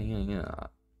 Yeah.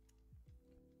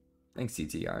 Thanks,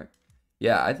 CTR.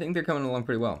 Yeah, I think they're coming along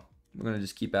pretty well. We're gonna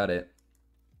just keep at it.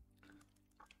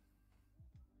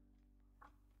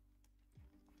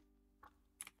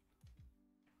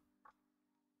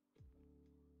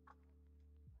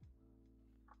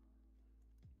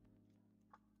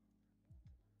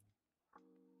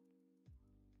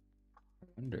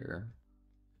 I wonder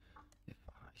if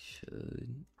I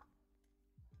should.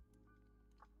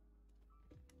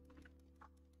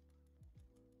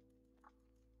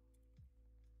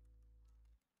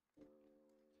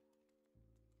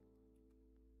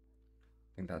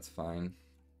 think that's fine.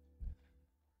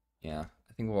 Yeah,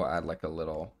 I think we'll add like a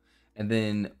little. And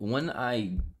then when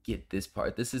I get this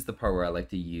part, this is the part where I like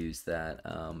to use that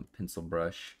pencil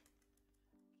brush.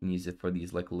 You can use it for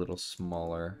these like little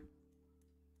smaller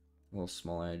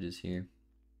edges here.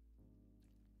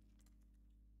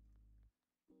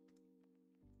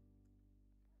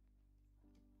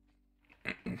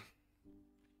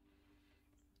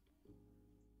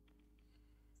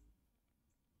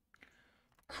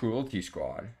 Cruelty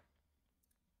Squad.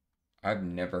 I've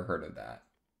never heard of that.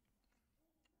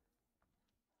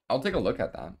 I'll take a look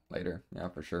at that later. Yeah,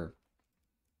 for sure.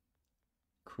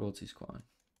 Cruelty Squad.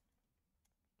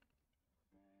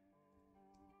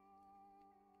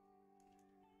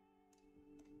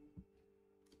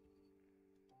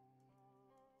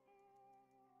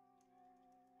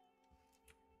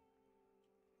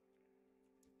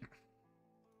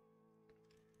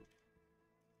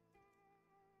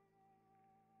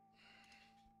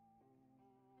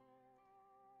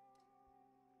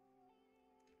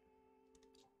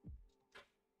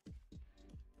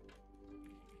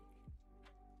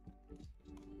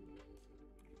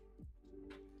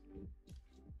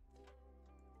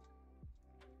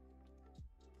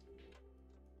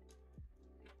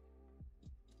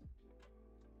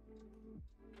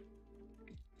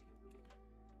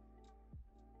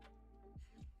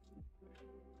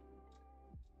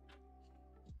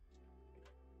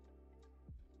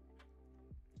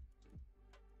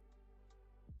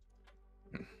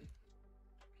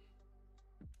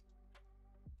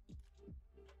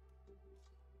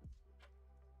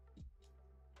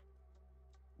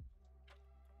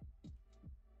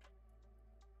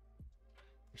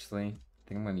 Actually, I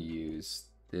think I'm going to use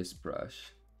this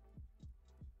brush,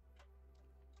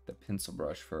 the pencil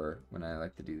brush, for when I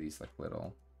like to do these like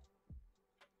little.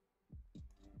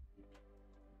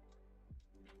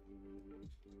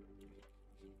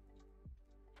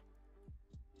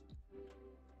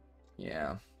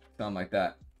 Yeah, something like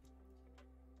that.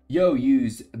 Yo,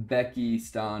 use Becky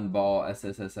Ball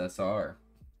SSSR.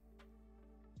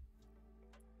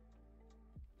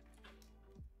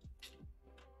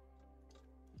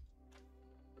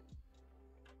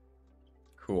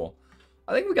 Cool.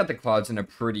 I think we got the clouds in a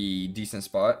pretty decent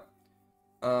spot.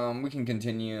 We can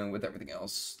continue with everything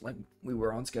else like we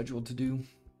were on schedule to do.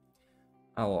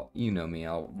 You know me,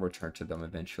 I'll return to them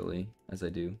eventually, as I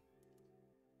do.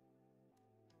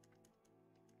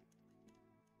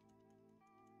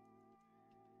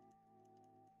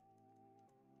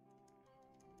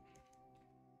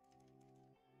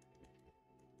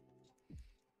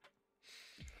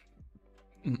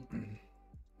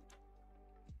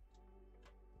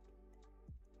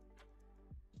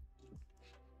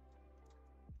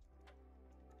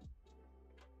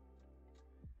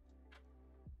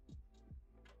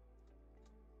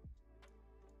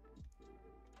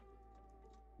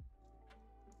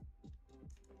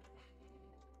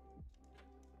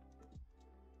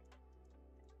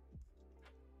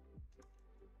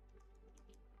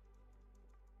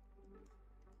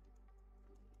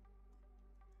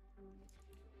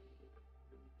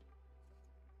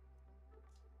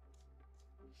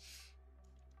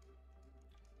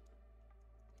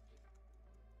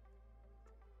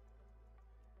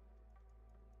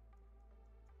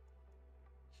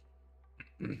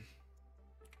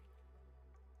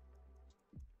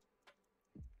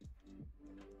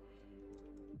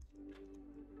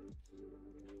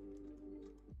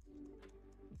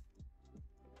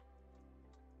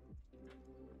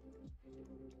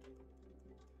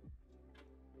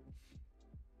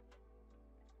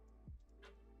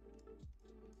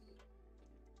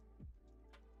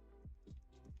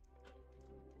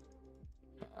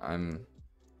 I'm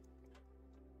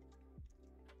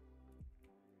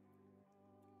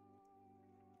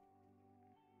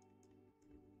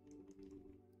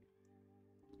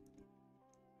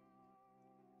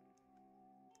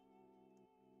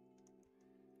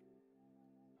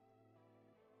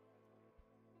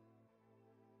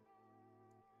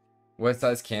What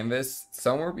size canvas?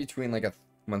 Somewhere between like a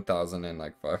 1000 and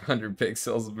like 500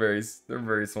 pixels. They're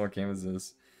very small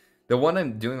canvases. The one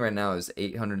I'm doing right now is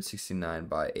 869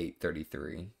 by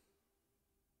 833.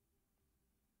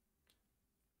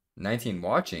 19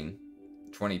 watching,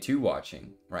 22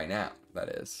 watching right now, that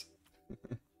is.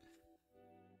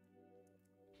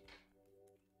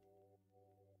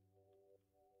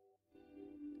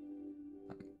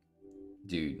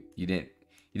 Dude, you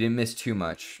didn't miss too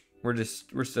much. We're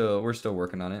still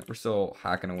working on it. We're still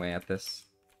hacking away at this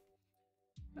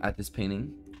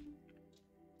painting.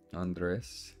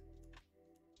 Andres.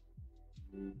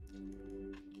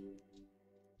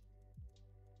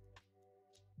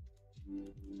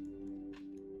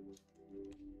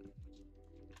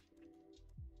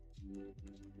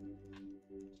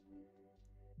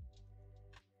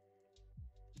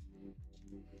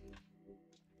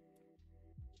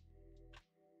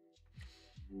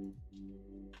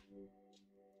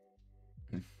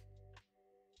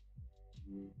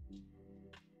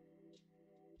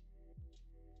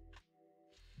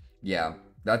 Yeah,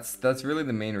 that's really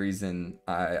the main reason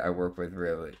I work with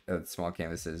really small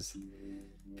canvases,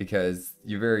 because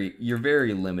you're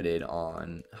very limited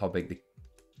on how big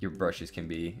your brushes can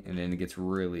be, and then it gets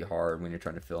really hard when you're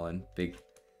trying to fill in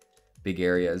big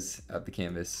areas of the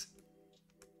canvas,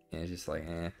 and it's just like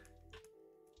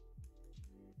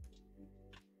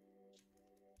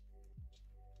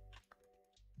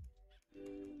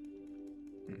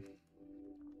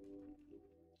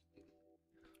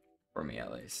for me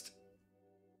at least.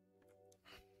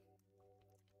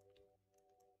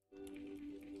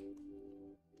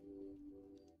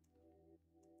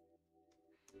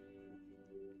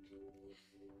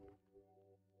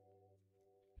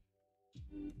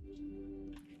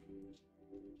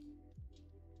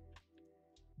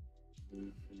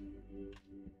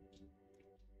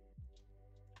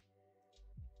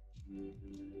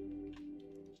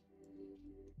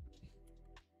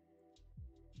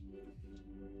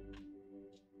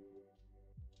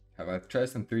 Have I tried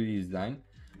some 3D design?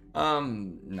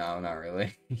 No, not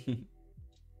really.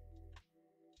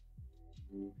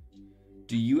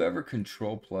 Do you ever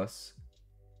control plus?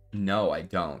 No, I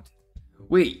don't.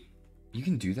 Wait, you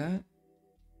can do that?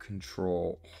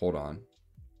 Control, hold on.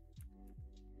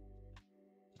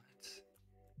 What?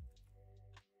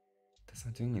 That's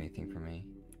not doing anything for me.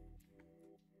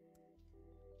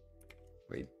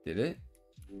 Wait, did it?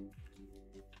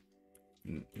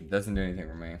 It doesn't do anything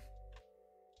for me.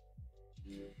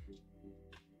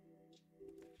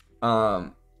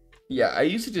 Yeah, I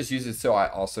used to just use it so I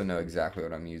also know exactly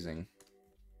what I'm using.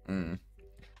 That's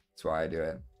why I do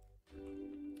it.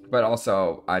 But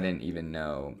also, I didn't even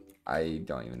know. I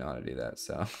don't even know how to do that,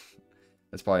 so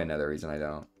that's probably another reason I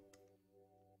don't.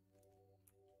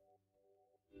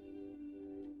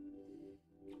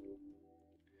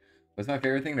 What's my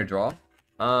favorite thing to draw?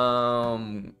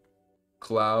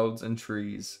 Clouds and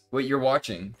trees. Wait, you're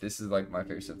watching. This is like my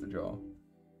favorite stuff to draw.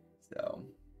 So.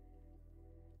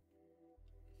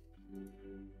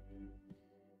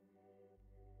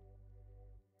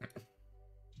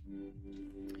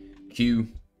 Q.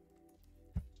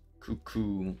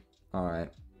 Cuckoo. Alright.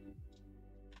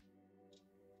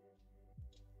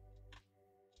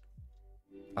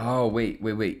 Oh,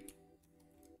 wait.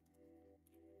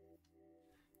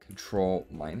 Control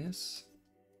minus?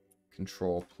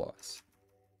 Control plus.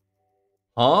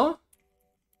 Huh?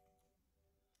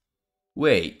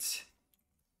 Wait.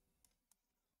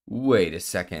 Wait a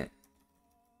second.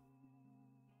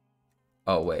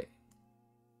 Oh, wait.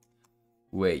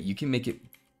 Wait, you can make it...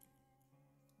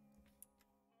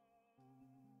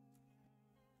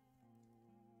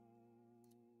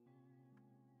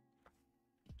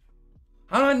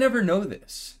 How did I never know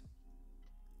this?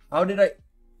 How did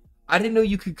I didn't know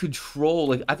you could control,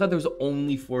 like, I thought there was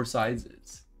only 4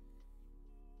 sizes.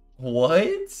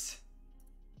 What?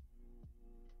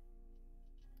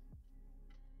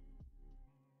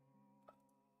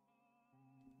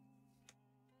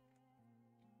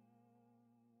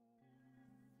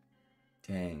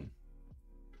 Dang.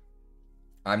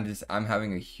 I'm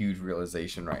having a huge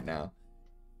realization right now.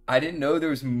 I didn't know there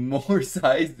was more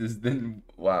sizes than,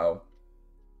 wow.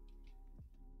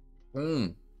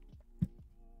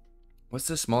 What's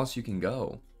the smallest you can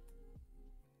go?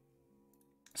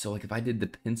 So like if I did the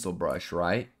pencil brush,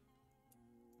 right?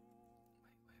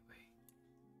 Wait.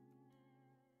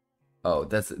 Oh,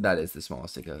 that is the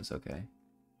smallest it goes, okay.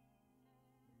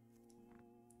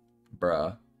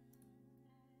 Bruh.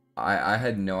 I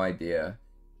had no idea.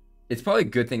 It's probably a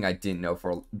good thing I didn't know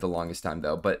for the longest time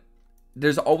though, but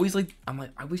there's always like, I'm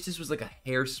like, I wish this was like a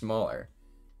hair smaller.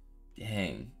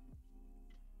 Dang.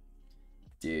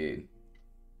 Dude.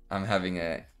 I'm having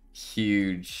a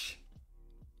huge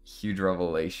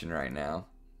revelation right now.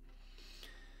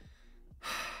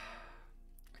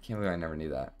 I can't believe I never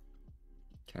knew that.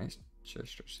 Can I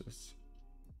stretch this?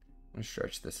 I'm gonna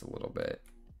stretch this a little bit.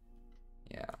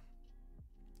 Yeah.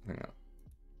 Hang on.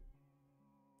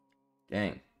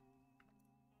 Dang.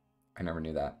 I never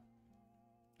knew that.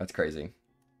 That's crazy.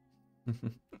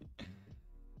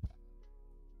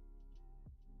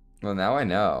 Well, now I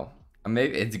know.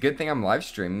 Maybe it's a good thing I'm live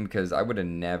streaming, because I would have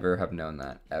never have known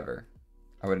that ever.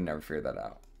 I would have never figured that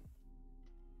out.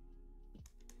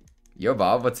 Yo,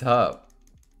 Bob, what's up?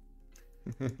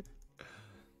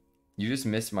 You just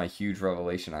missed my huge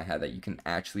revelation I had that you can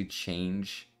actually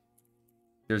change.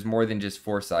 There's more than just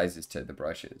 4 sizes to the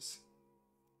brushes.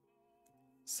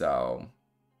 So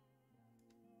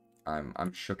I'm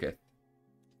shooketh.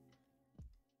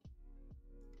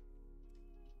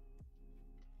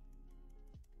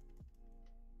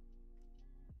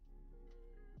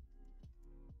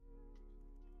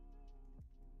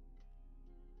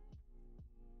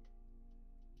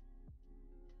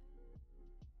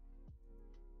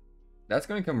 That's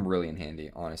gonna come really in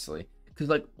handy, honestly. Cause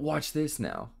like, watch this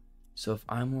now. So if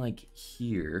I'm like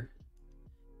here,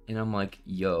 and I'm like,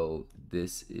 yo,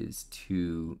 this is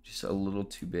too, just a little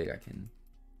too big, I can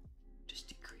just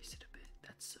decrease it a bit.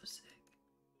 That's so sick.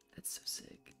 That's so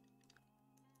sick.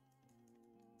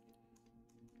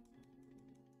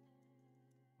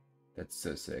 That's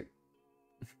so sick.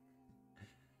 Have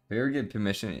you ever get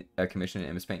a commission in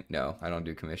image paint? No, I don't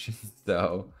do commissions,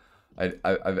 so I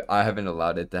haven't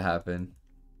allowed it to happen.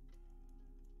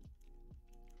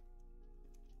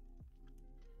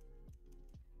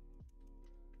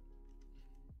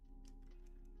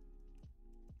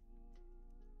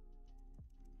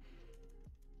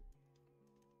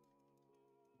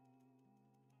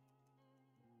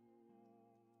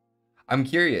 I'm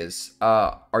curious.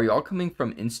 Are y'all coming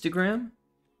from Instagram,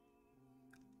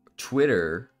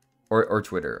 Twitter, or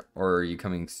Twitter, or are you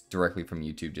coming directly from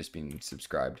YouTube, just being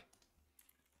subscribed?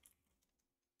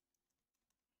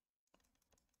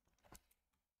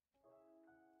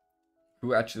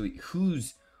 Who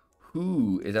is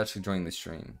actually joining the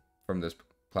stream from those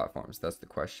platforms? That's the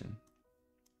question.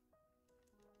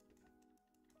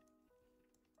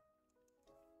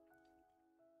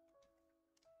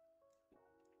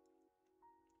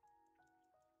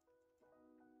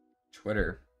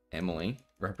 Twitter, Emily,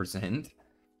 represent.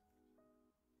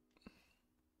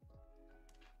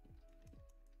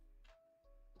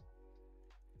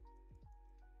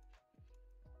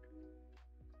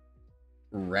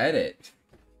 Reddit.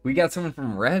 We got someone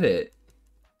from Reddit.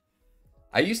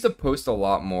 I used to post a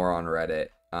lot more on Reddit.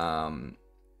 And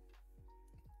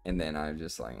then I'm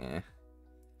just like,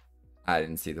 I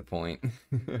didn't see the point.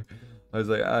 I was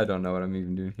like, I don't know what I'm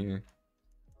even doing here.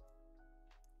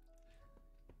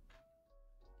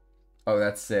 Oh,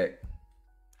 that's sick.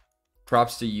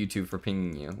 Props to YouTube for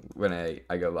pinging you when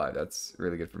I go live. That's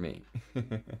really good for me.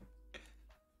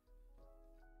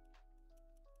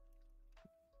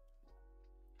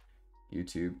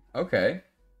 YouTube. Okay.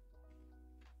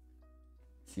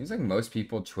 Seems like most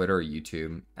people Twitter or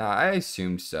YouTube. I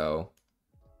assumed so.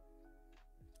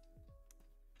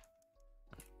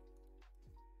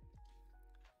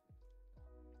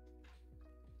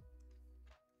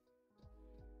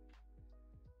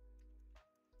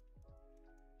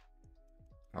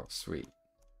 Oh, sweet.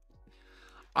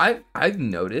 I've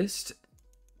noticed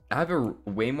I have a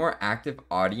way more active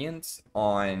audience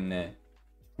on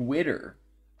Twitter.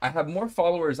 I have more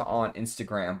followers on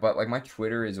Instagram, but like my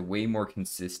Twitter is way more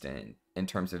consistent in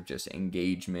terms of just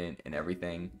engagement and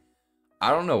everything. I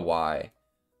don't know why.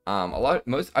 I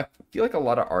feel like a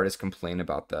lot of artists complain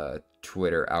about the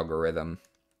Twitter algorithm.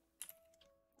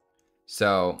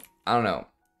 So, I don't know.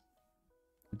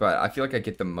 But I feel like I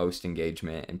get the most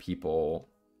engagement and people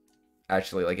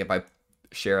actually like if I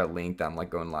share a link that I'm like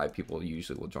going live, people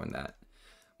usually will join that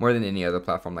more than any other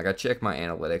platform. Like I check my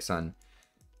analytics on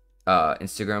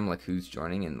Instagram, like who's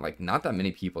joining, and like not that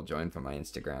many people join from my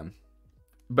Instagram.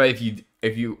 But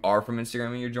if you are from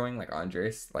Instagram and you're joining, like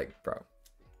Andres, like bro,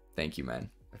 thank you, man.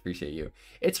 I appreciate you.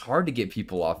 It's hard to get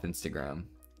people off Instagram,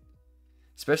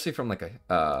 especially from like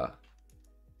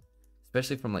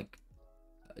especially from like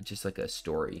just like a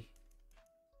story.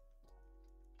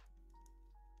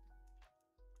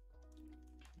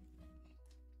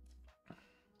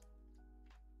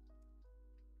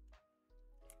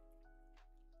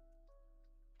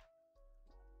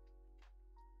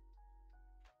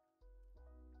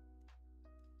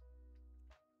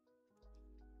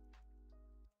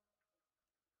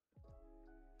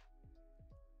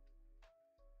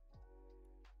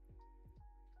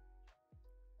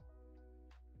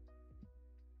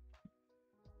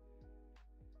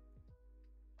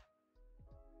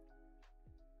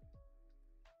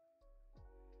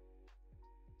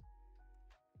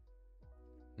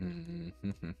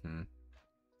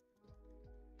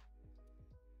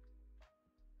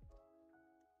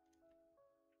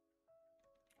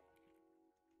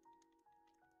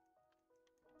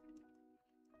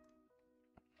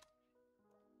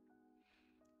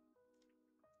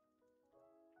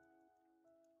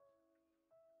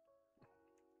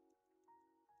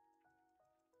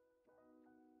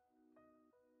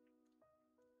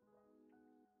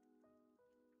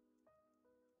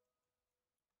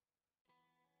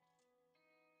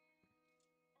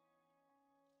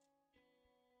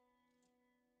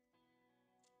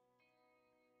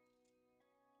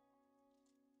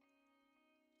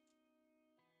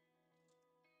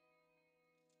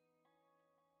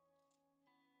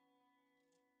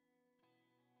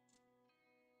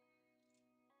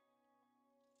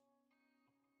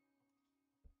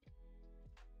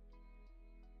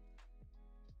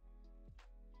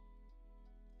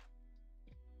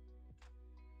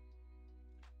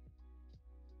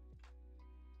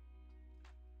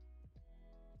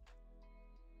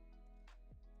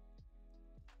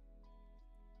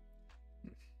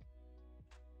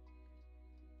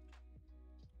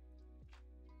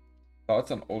 Thoughts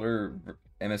on older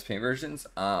MS Paint versions?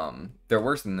 They're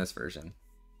worse than this version.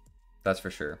 That's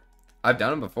for sure. I've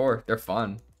done them before. They're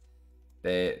fun.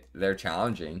 They're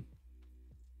challenging.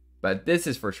 But this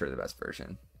is for sure the best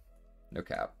version. No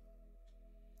cap.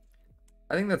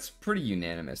 I think that's pretty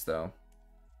unanimous though.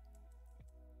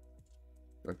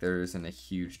 Like there isn't a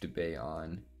huge debate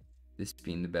on this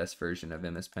being the best version of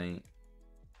MS Paint.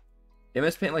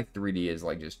 MS Paint like 3D is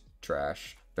like just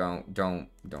trash. Don't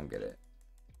get it.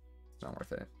 It's not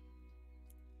worth it.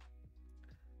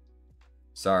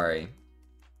 Sorry.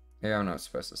 Maybe I'm not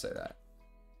supposed to say that.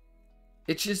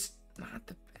 It's just not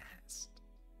the best.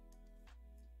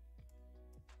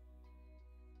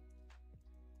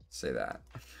 Say that.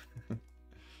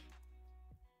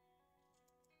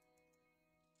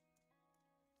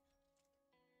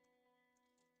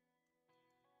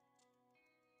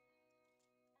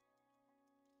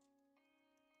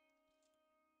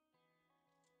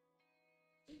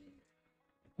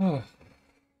 Oh.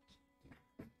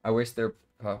 I wish their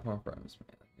platform programs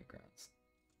made like grounds.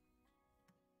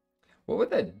 What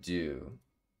would that do?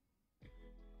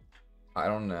 I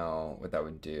don't know what that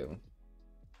would do.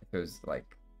 If it was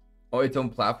like, oh, its own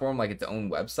platform, like its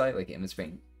own website, like MS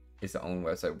Paint. It's the own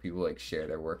website where people like share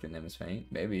their work in MS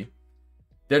Paint. Maybe.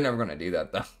 They're never gonna do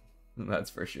that though. That's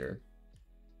for sure.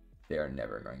 They are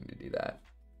never going to do that.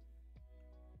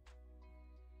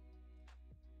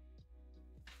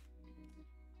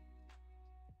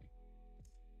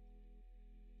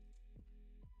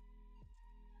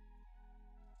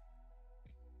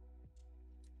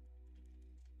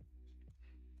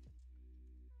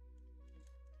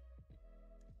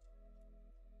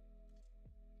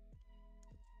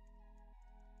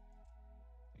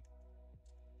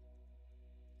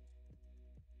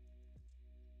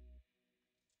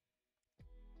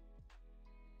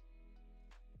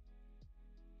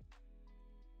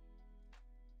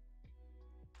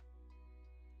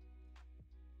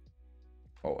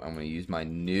 Oh, I'm gonna use my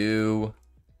new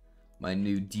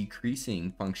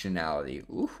decreasing functionality.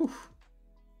 Ooh,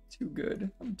 too good.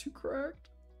 I'm too cracked.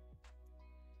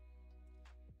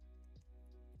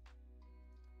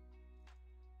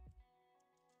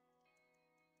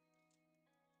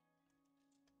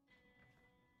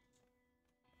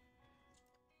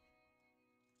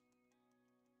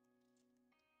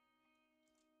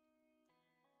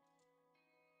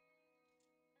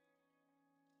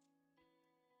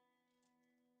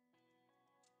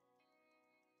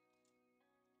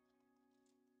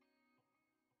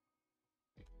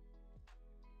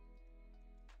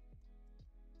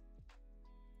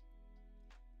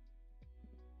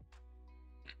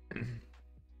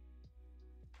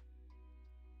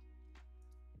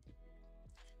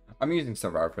 I'm using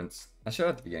some reference. I showed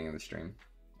at the beginning of the stream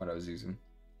what I was using.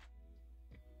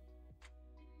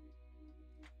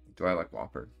 Do I like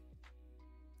Whopper?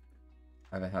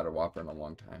 I haven't had a Whopper in a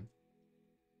long time.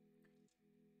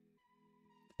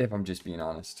 If I'm just being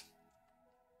honest.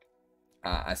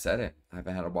 I said it. I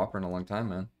haven't had a Whopper in a long time,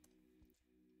 man.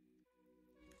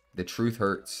 The truth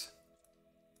hurts.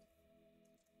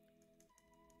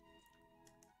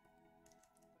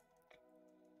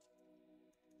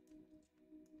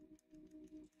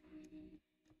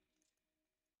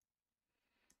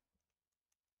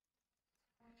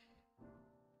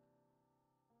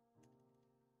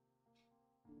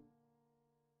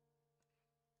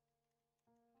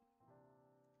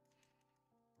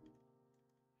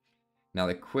 Now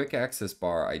the quick access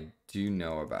bar I do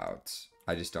know about.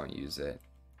 I just don't use it.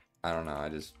 I don't know. I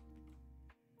just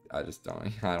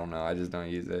don't. I don't know. I just don't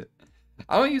use it.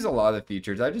 I don't use a lot of the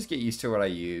features. I just get used to what I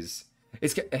use.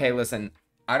 Hey, listen.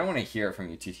 I don't want to hear it from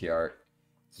you, TTR.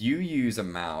 You use a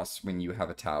mouse when you have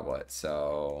a tablet,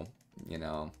 so you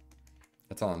know.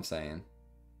 That's all I'm saying.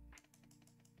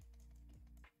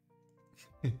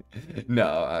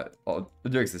 No, all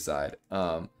jokes aside.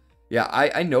 Yeah,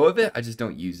 I know of it. I just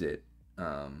don't use it.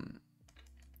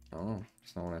 Oh,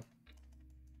 just don't want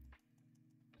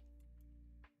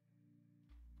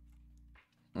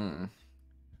to.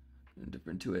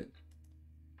 Different to it.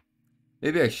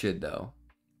 Maybe I should though.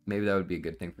 Maybe that would be a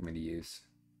good thing for me to use.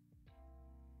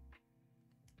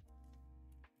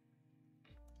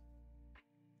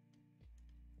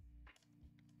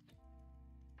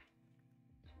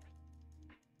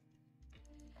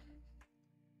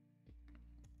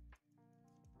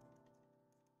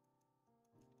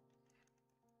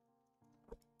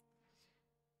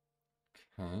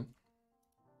 Okay.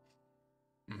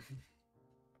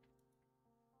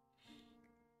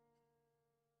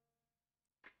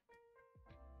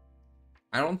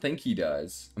 I don't think he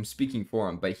does. I'm speaking for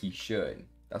him, but he should.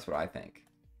 That's what I think.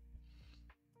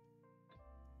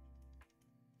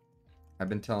 I've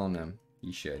been telling him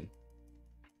he should.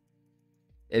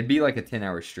 It'd be like a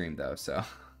 10-hour stream though, so.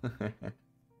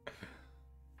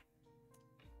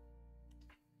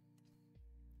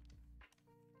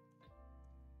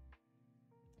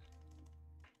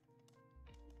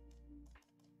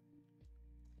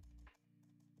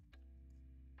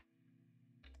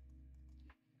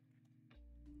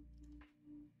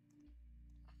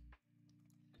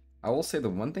 I will say the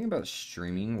one thing about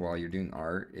streaming while you're doing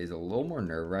art is a little more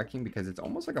nerve-wracking because it's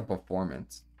almost like a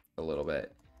performance a little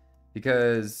bit.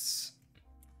 Because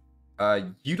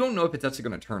you don't know if it's actually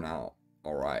going to turn out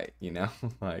all right, you know?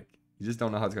 Like, you just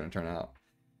don't know how it's going to turn out.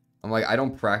 I'm like, I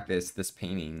don't practice this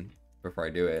painting before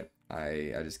I do it.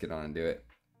 I just get on and do it.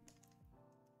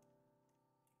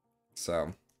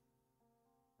 So.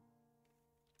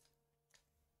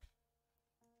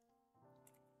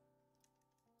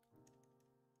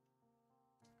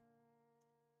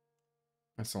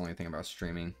 That's the only thing about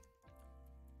streaming.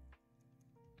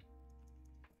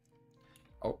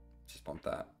 Oh, just bumped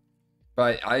that.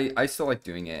 But I still like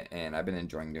doing it, and I've been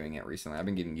enjoying doing it recently. I've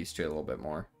been getting used to it a little bit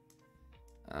more.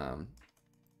 And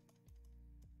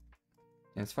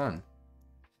it's fun.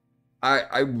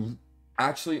 I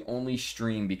actually only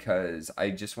stream because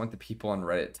I just want the people on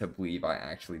Reddit to believe I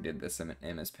actually did this in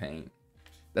MS Paint.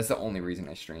 That's the only reason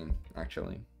I stream,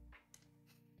 actually.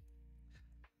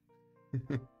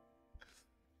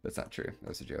 That's not true. That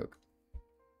was a joke.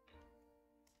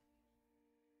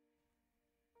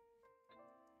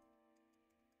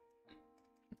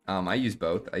 I use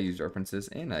both. I use references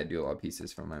and I do a lot of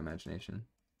pieces from my imagination.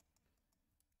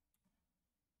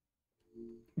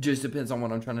 Just depends on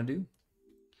what I'm trying to do.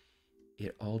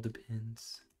 It all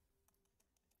depends.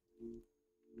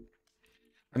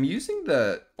 I'm using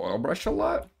the oil brush a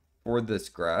lot for this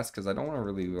grass because I don't want to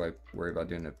really like worry about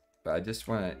doing it, but I just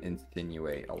want to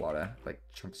insinuate a lot of like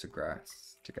chunks of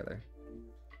grass together.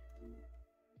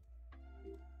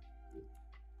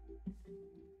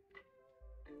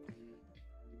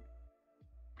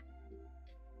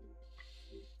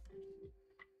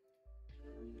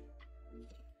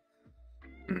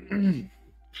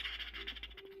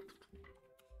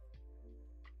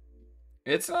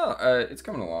 It's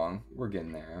coming along. We're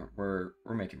getting there. We're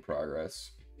making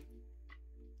progress.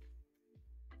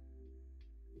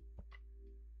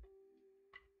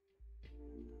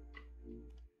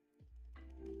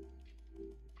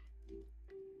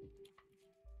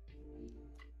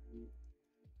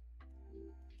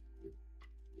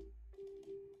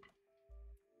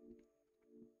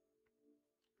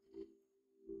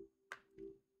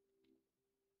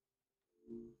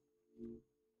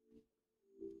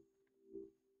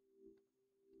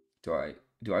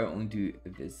 Do I only do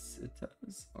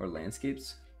visitas or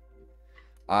landscapes?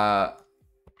 I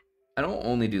don't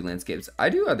only do landscapes. I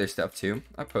do other stuff too.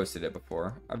 I posted it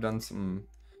before. I've done some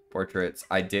portraits.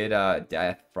 I did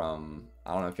Death from,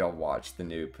 I don't know if y'all watched the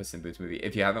new Puss in Boots movie.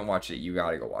 If you haven't watched it, you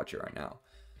gotta go watch it right now.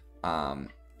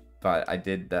 But I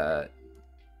did the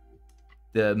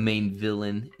main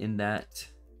villain in that.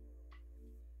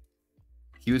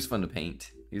 He was fun to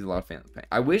paint. He was a lot of fun to paint.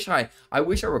 I wish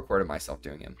I recorded myself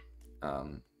doing him.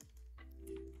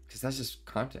 Because that's just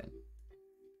content.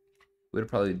 Would have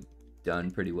probably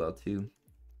done pretty well too.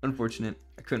 Unfortunate,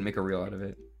 I couldn't make a reel out of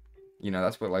it. You know,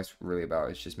 that's what life's really about.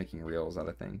 It's just making reels out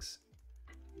of things.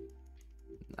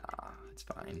 Nah, it's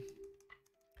fine.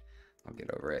 I'll get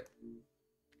over it.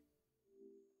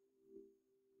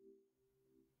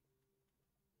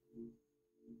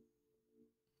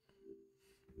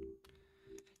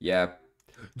 Yeah.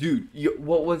 Dude,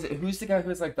 what was it? Who's the guy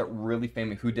who's like the really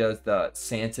famous, who does the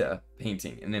Santa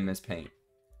painting in MS Paint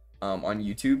on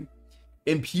YouTube?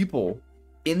 And people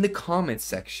in the comments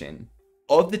section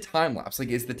of the time lapse, like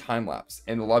it's the time lapse,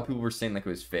 and a lot of people were saying like it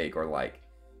was fake, or like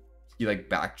he like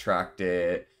backtracked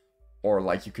it, or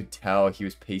like you could tell he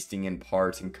was pasting in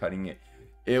parts and cutting it.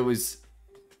 It was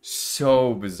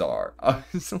so bizarre. I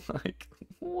was like,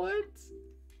 what?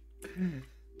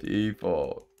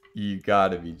 People, you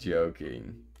gotta be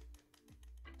joking.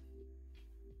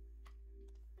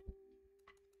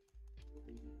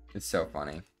 It's so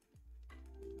funny.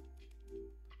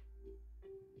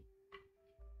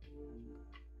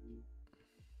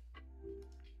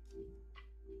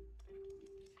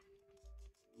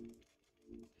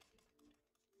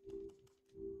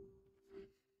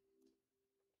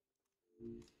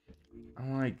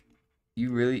 I'm like,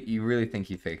 you really think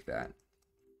he faked that?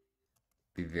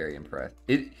 Be very impressed.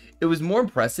 It was more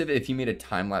impressive if you made a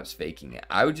time lapse faking it.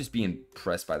 I would just be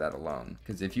impressed by that alone.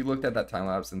 Because if you looked at that time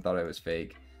lapse and thought it was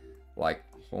fake, like,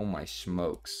 oh my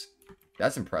smokes,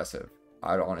 that's impressive.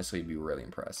 I'd honestly be really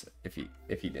impressed if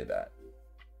he did that.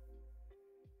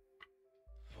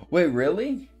 Wait,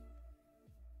 really?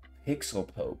 Pixel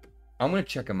Pope. I'm gonna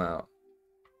check him out.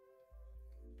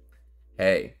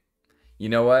 Hey, you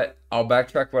know what? I'll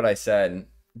backtrack what I said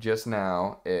just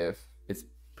now if it's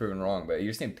proven wrong. But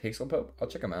you're saying Pixel Pope? I'll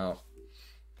check him out.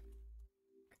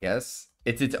 Yes,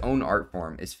 it's its own art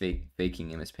form. Is faking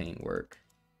him as painting work.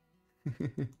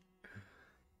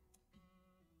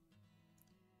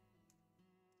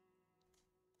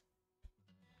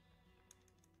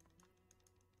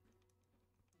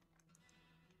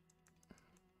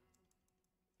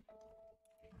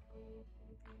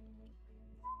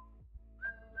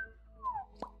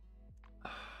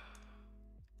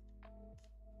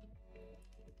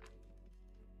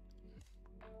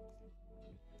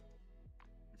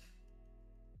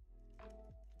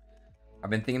 I've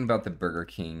been thinking about the Burger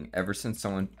King ever since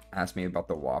someone asked me about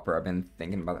the Whopper. I've been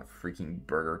thinking about that freaking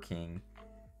Burger King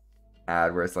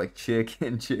ad where it's like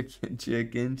chicken, chicken,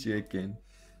 chicken, chicken,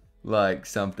 like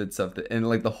something, something, and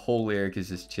like the whole lyric is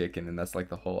just chicken, and that's like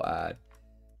the whole ad.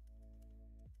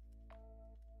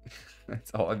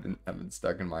 That's all I've been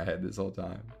stuck in my head this whole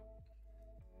time.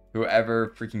 Whoever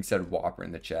freaking said Whopper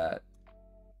in the chat.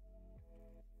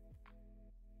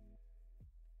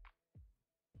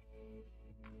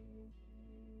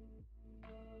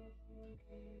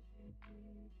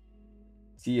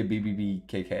 See ya,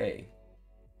 BBBKK.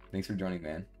 Thanks for joining,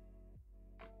 man.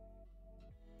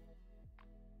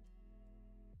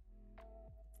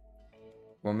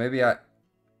 Well, maybe I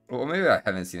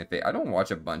haven't seen it. I don't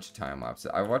watch a bunch of time lapses.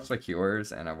 I watched like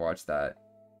yours, and I watched that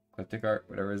Eclectic Art,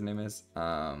 whatever his name is.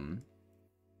 I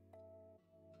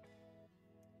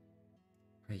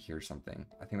hear something.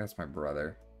 I think that's my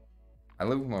brother. I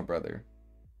live with my brother.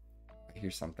 I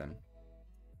hear something.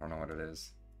 I don't know what it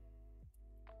is.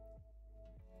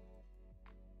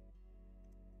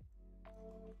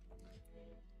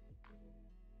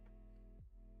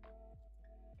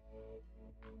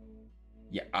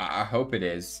 Yeah, I hope it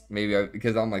is. Maybe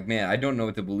because I'm like, man, I don't know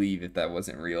what to believe if that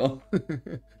wasn't real.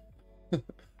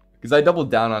 Because I doubled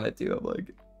down on it too. I'm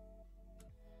like,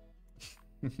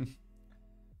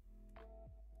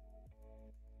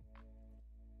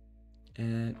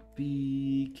 at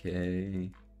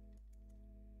BK.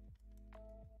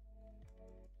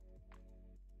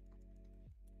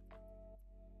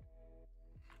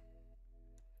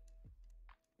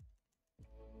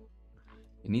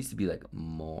 It needs to be like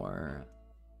more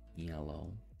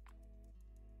yellow.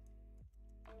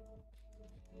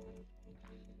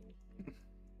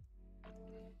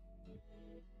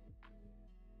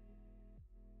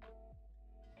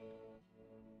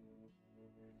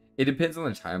 It depends on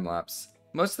the time lapse.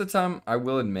 Most of the time, I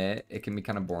will admit, it can be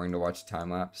kind of boring to watch a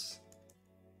time lapse.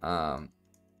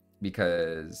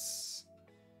 Because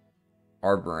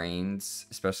our brains,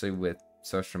 especially with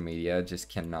social media, just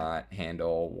cannot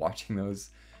handle watching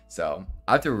those. So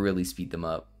I have to really speed them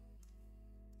up.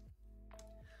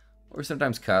 Or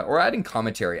sometimes cut. Or adding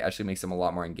commentary actually makes them a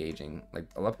lot more engaging. Like,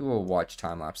 a lot of people will watch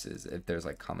time lapses if there's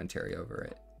like commentary over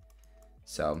it.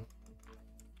 So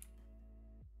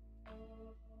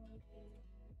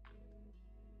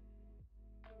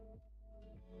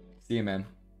see you, man.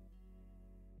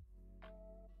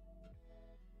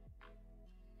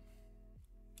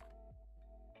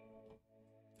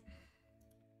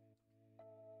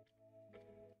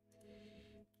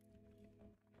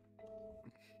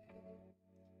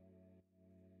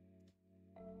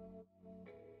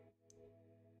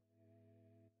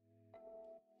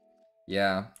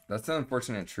 Yeah, that's the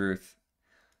unfortunate truth.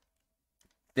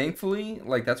 Thankfully,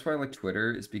 like that's why I like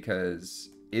Twitter is because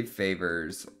it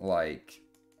favors like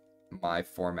my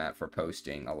format for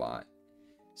posting a lot.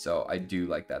 So I do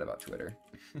like that about Twitter.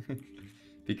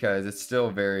 Because it's still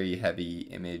a very heavy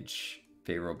image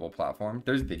favorable platform.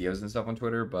 There's videos and stuff on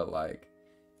Twitter, but like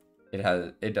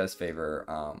it does favor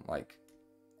like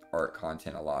art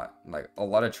content a lot. Like a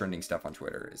lot of trending stuff on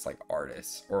Twitter is like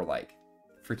artists or like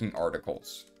freaking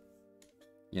articles.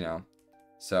 You know?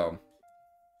 So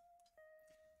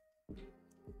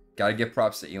gotta give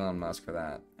props to Elon Musk for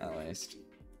that, at least.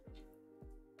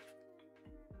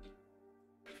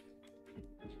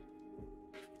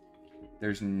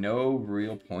 There's no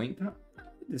real point. I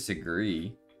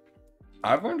disagree.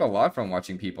 I've learned a lot from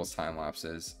watching people's time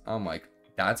lapses. I'm like,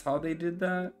 that's how they did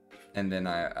that, and then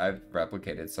I've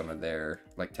replicated some of their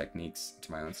like techniques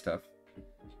to my own stuff.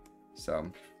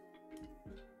 So,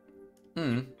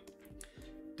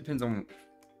 depends on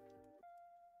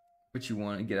what you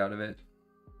want to get out of it.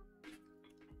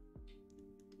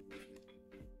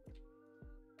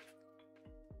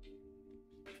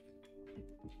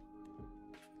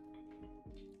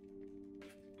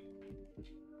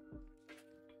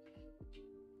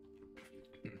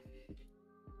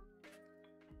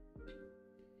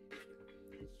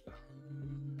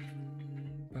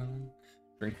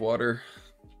 Drink water.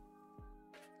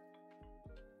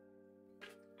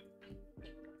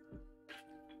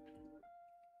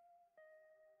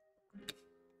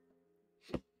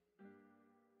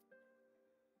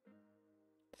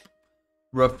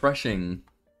 Refreshing.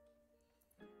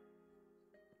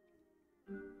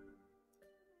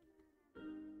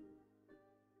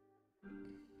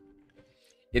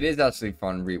 It is actually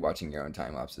fun rewatching your own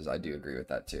time lapses. I do agree with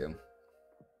that too.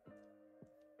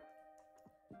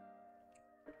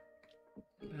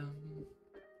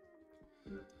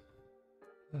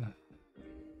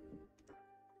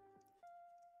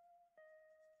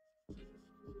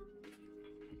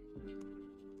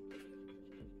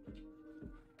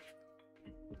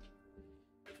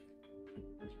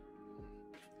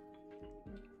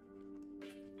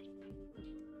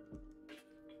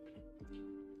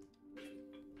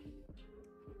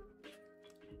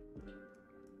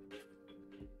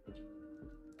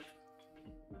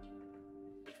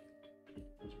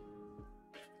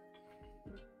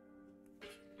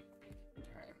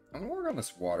 I'm gonna work on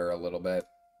this water a little bit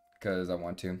because I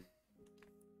want to.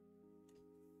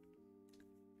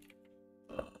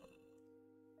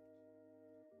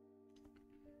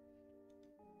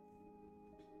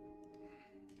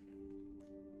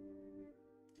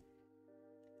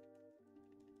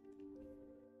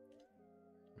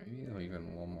 Maybe even a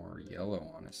little more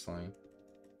yellow, honestly.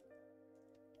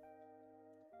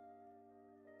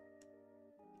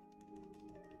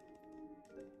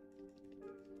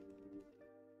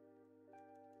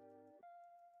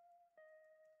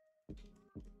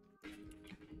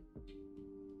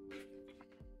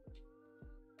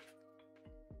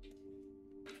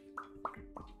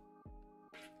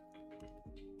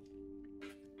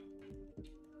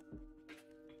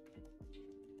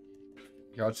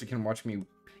 You actually can watch me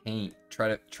paint.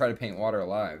 Try to paint water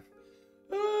alive.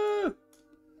 Ah!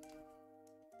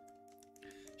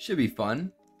 Should be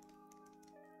fun.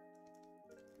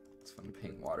 It's fun to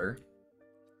paint water.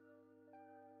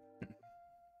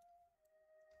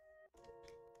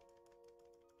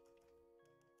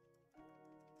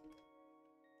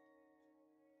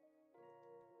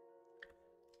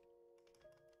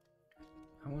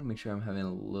 I want to make sure I'm having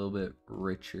a little bit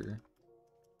richer.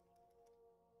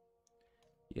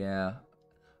 Yeah,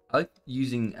 I like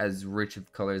using as rich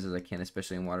of colors as I can,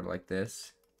 especially in water like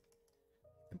this.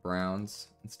 The browns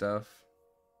and stuff.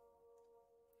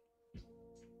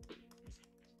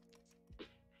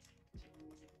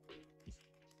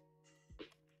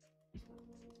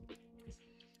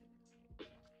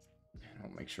 And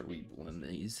I'll make sure we blend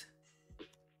these.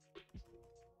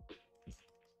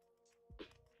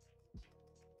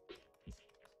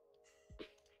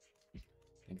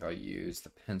 I think I'll use the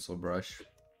pencil brush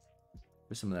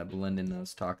for some of that blending I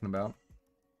was talking about.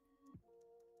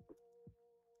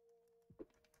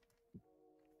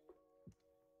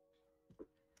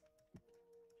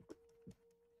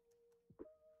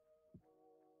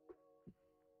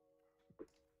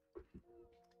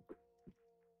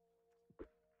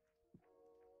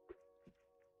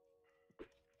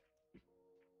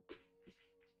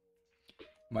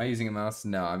 Am I using a mouse?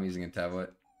 No, I'm using a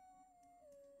tablet.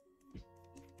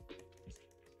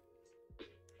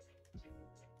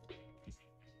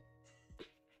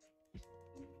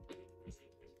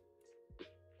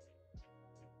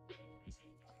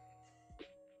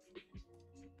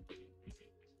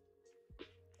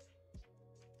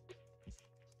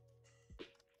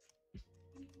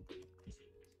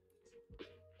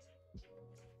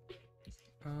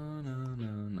 Oh,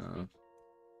 no.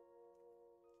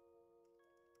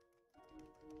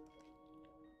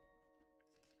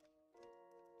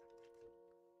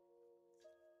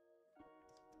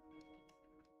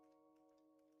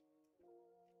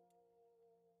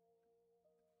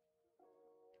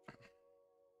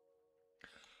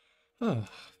 Oh.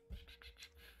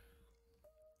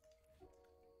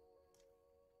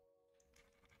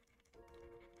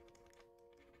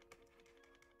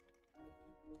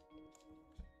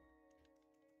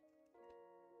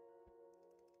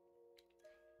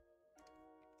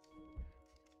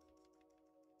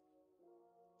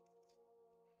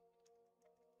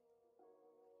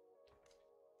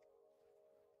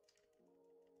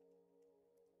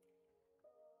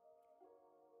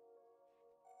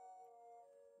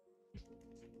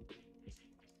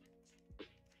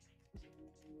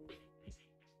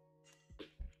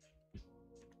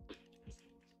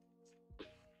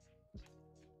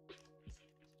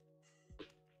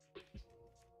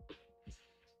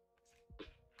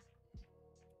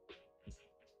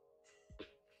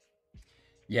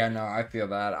 Yeah, no, I feel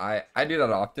that. I do that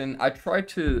often. I try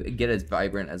to get as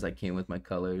vibrant as I can with my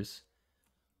colors.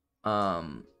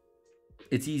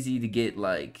 it's easy to get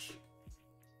like,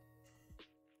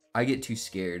 I get too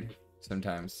scared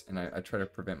sometimes, and I try to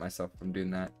prevent myself from doing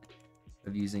that,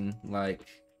 of using like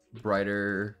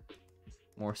brighter,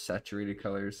 more saturated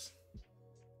colors.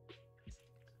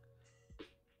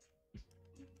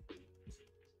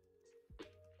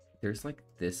 There's like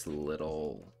this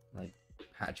little like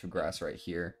patch of grass right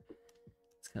here.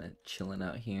 It's kind of chilling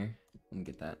out here. Let me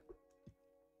get that.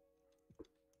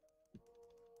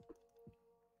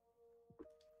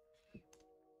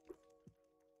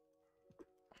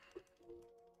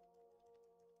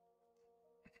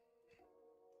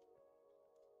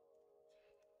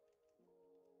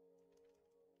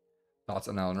 Thoughts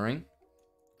on Elden Ring?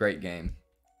 Great game.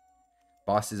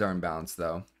 Bosses are imbalanced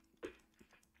though.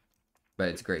 But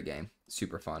it's a great game.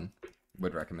 Super fun.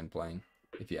 Would recommend playing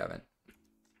if you haven't.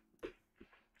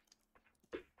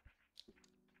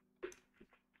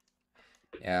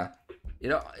 Yeah.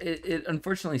 It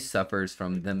unfortunately suffers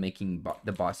from them making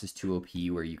the bosses too OP,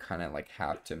 where you kind of like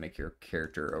have to make your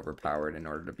character overpowered in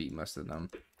order to beat most of them.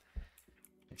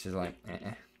 It's just like,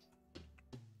 eh.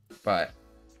 But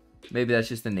maybe that's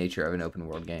just the nature of an open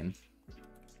world game.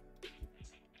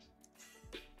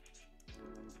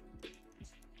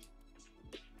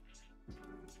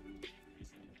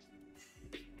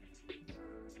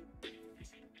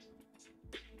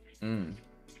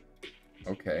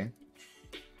 Okay.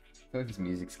 I feel like this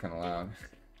music's kind of loud.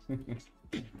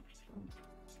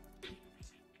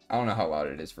 I don't know how loud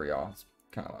it is for y'all. It's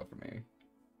kind of loud for me.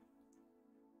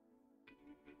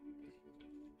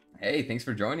 Hey, thanks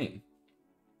for joining.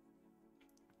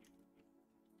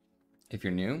 If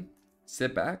you're new,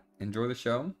 sit back, enjoy the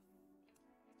show.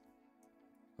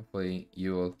 Hopefully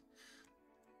you will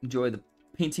enjoy the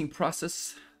painting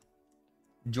process.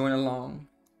 Join along.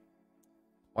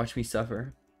 Watch me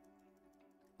suffer.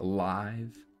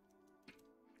 Live.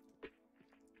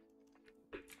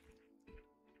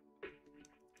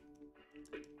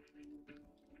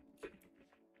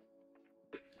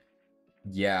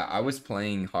 Yeah, I was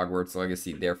playing Hogwarts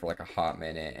Legacy there for like a hot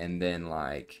minute, and then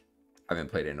like I haven't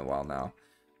played it in a while now.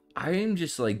 I am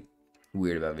just like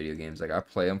weird about video games. Like I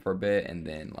play them for a bit, and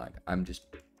then like I'm just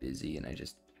busy and I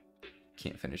just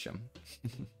can't finish them.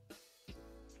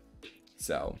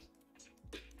 So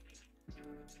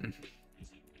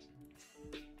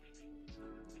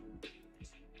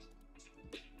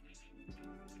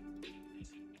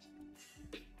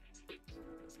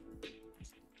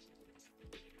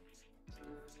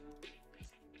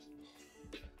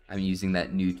I'm using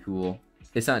that new tool.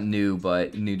 It's not new,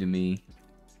 but new to me.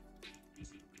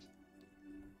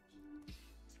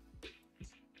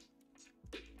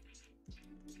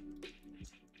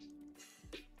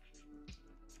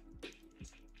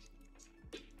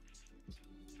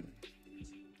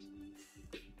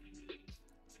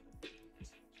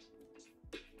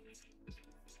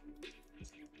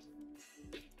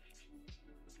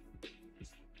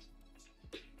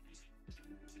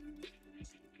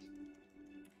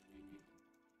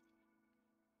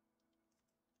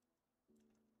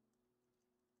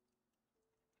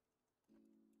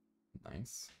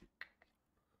 Nice.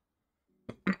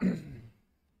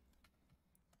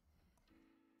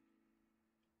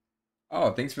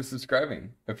 Oh, thanks for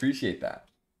subscribing. Appreciate that.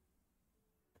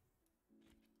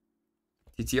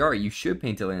 TTR, you should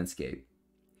paint a landscape.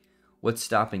 What's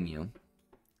stopping you?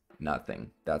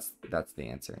 Nothing. That's the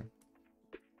answer.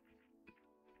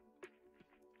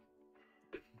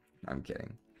 I'm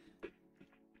kidding.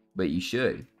 But you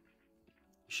should. You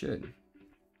should.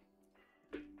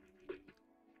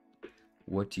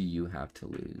 What do you have to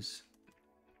lose?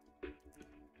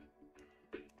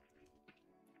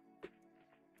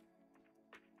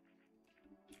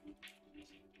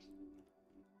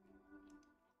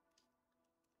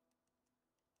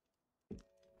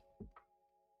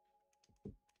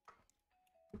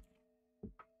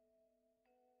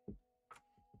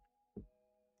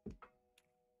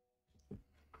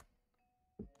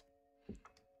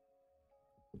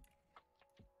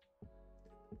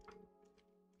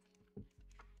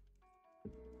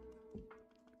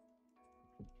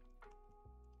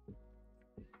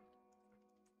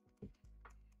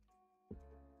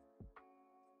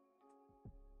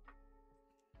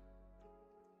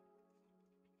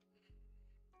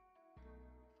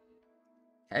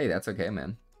 Hey, that's okay,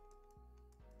 man.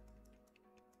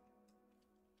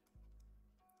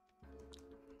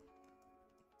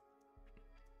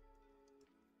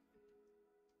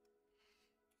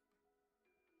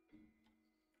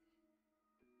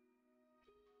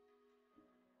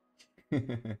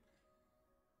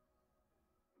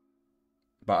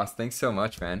 Boss, thanks so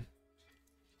much, man.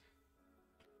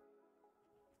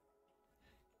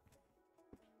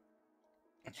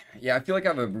 Yeah, I feel like I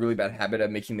have a really bad habit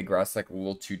of making the grass like a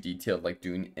little too detailed, like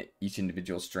doing each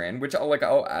individual strand, which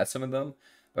I'll add some of them,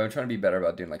 but I'm trying to be better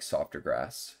about doing like softer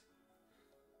grass.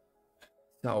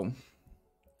 So,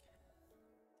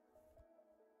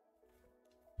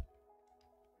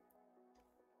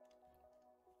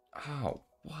 oh,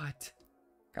 what?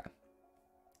 Okay.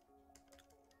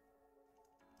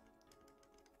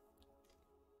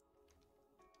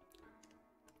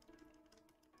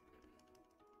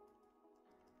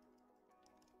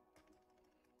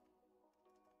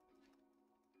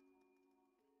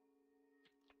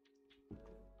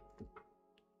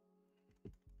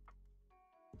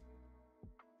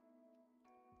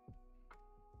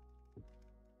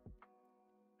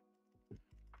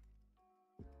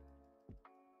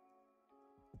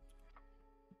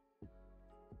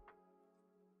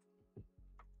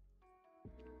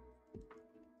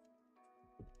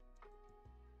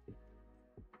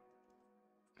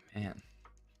 Man.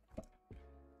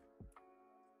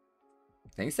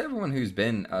 Thanks to everyone who's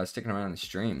been sticking around the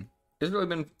stream. It's really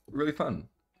been really fun.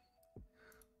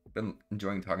 Been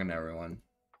enjoying talking to everyone.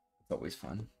 It's always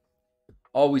fun.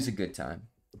 Always a good time.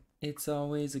 It's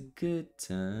always a good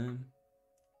time.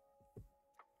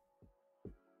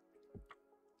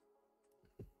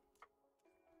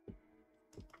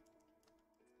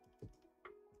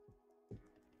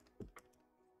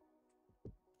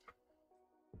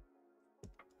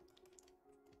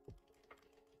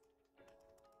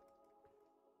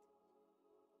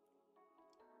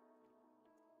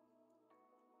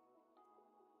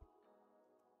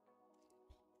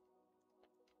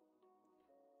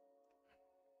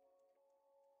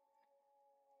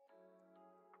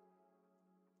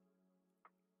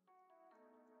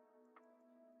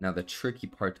 Now the tricky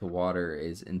part to water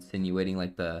is insinuating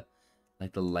like the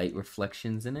light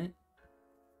reflections in it.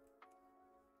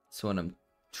 So what I'm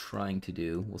trying to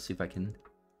do, we'll see if I can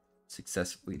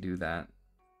successfully do that.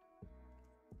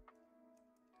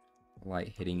 Light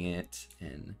hitting it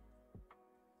and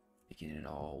making it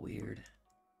all weird.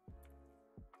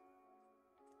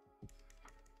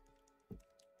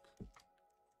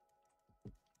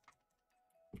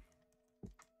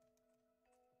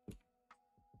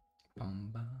 Bum,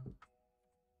 bum.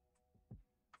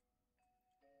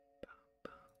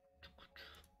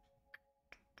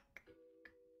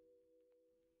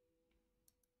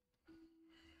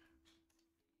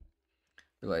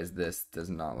 Realize this does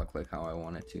not look like how I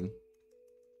want it to.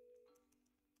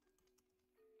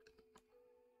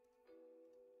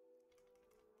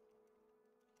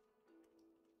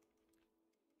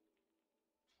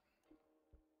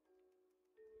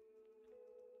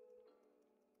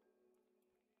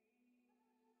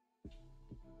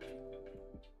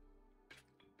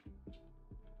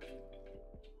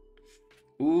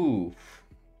 Ooh,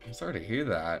 I'm sorry to hear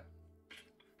that.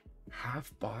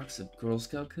 Half box of Girl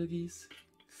Scout cookies?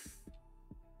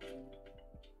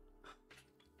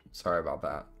 Sorry about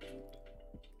that.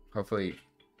 Hopefully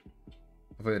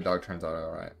the dog turns out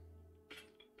alright.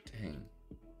 Dang.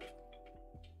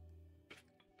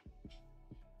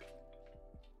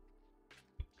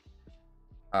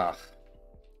 Ah.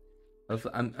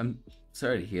 I'm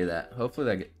sorry to hear that.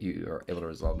 Hopefully that you are able to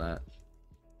resolve that.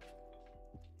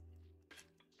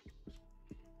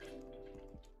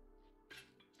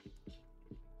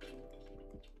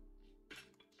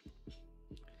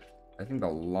 I think the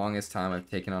longest time I've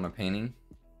taken on a painting.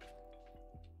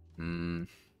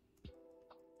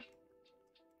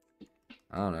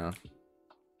 I don't know.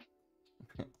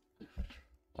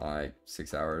 Like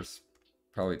 6 hours.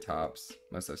 Probably tops.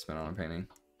 Most I've spent on a painting.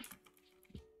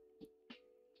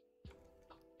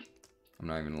 I'm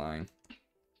not even lying. I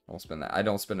won't spend that. I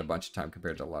don't spend a bunch of time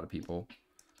compared to a lot of people.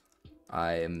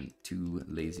 I am too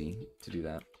lazy to do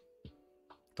that.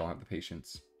 Don't have the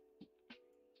patience.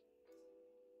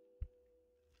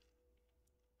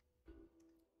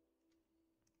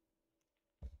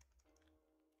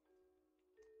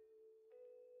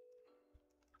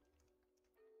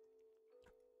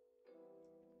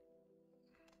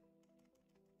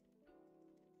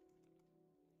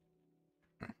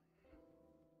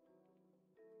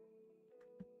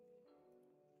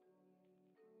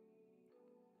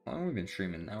 How long have we been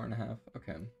streaming? An hour and a half?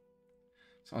 Okay.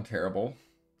 It's not terrible.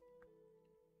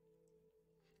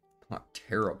 Not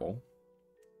terrible.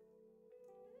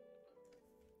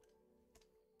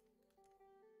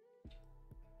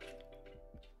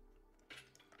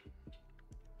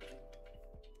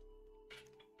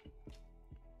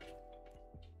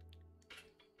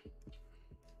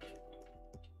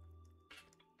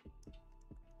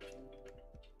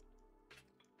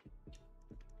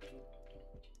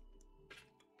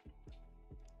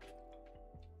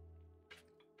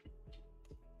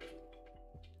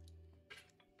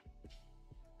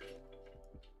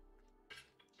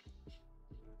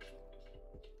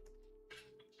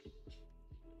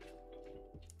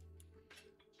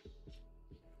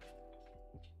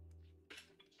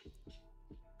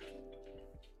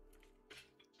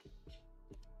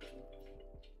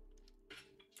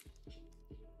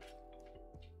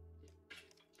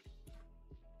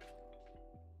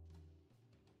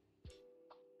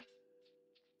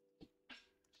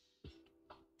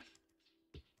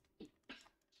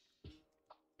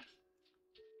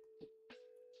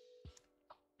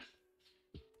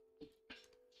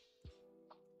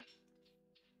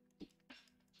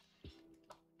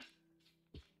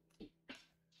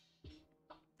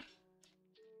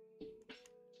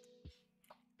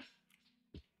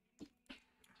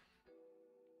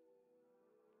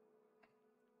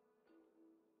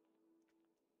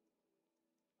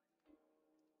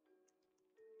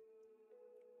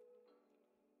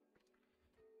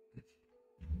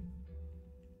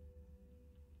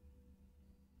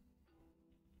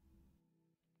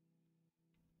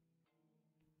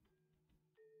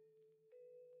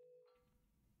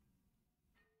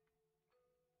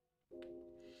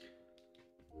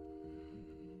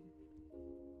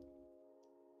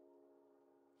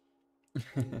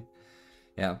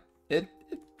 Yeah, it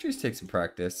just takes some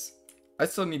practice. I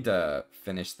still need to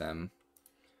finish them.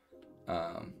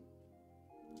 I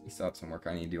still have some work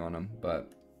I need to do on them,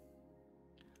 but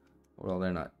well,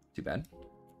 they're not too bad.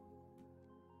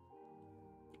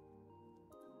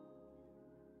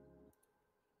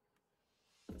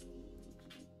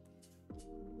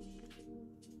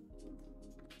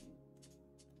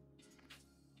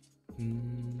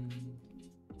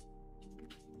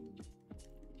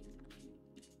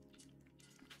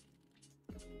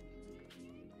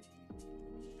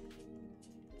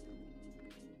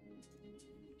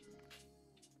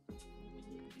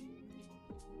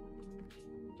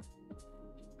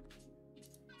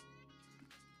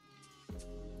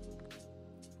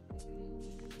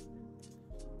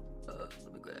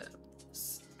 Let me grab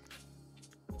this.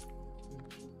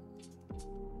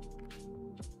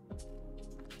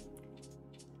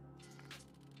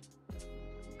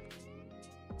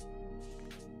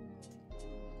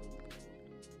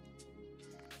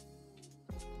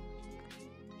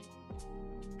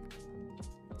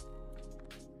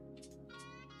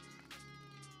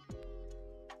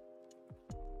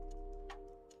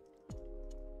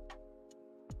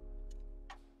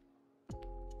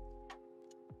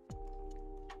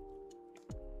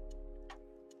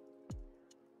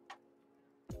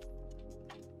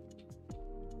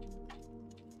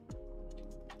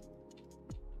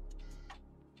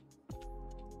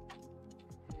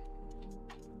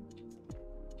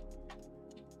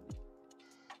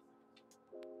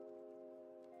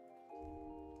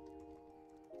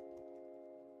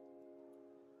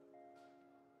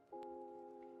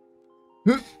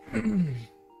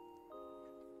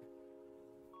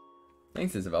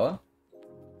 Thanks, Isabella.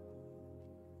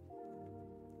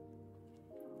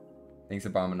 Thanks,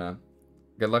 Abomina.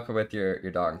 Good luck with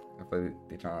your dog. Hopefully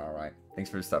they turn out alright.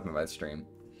 Thanks for stopping by the stream.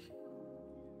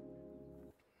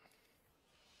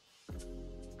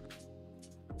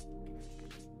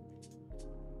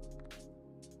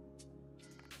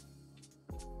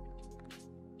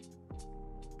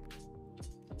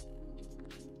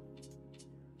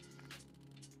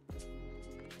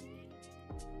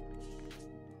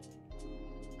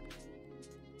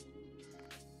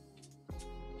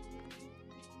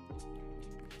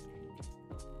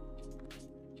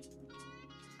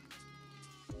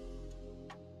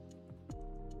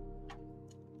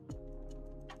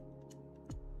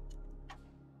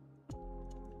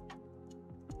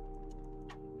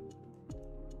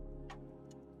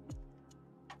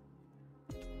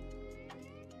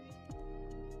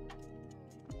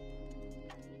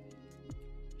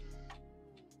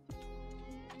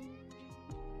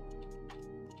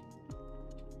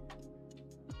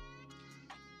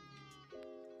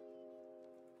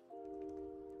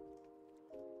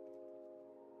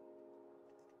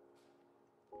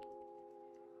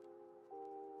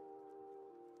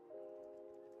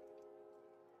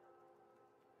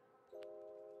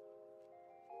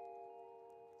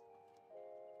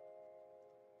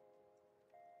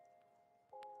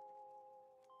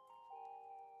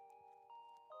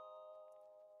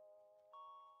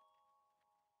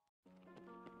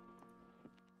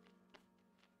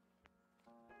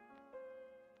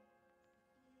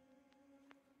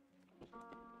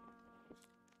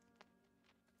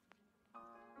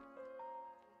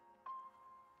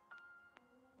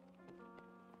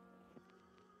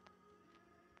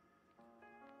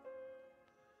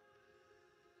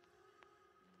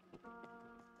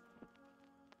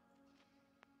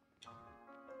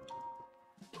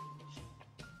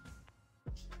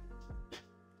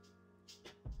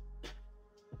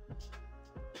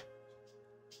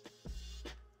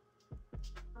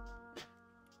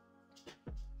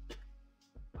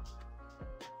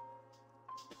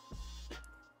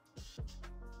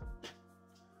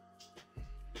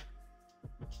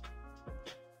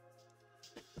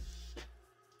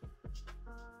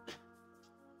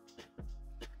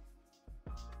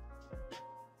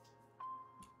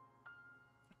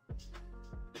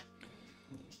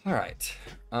 All right.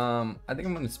 I think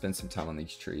I'm gonna spend some time on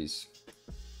these trees.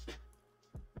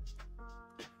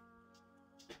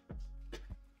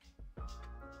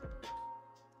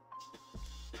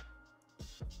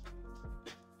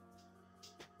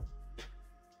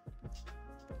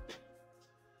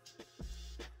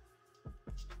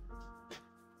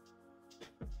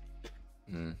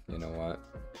 You know what?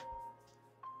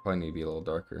 Probably need to be a little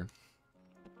darker.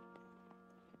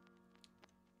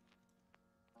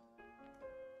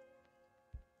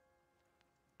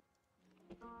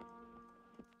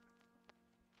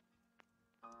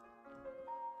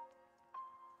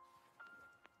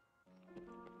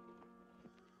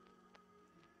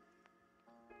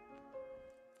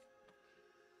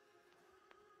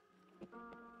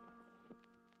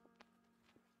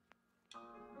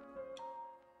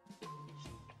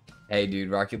 Hey, dude,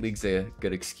 Rocket League's a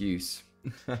good excuse.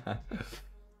 I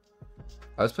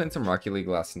was playing some Rocket League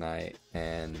last night,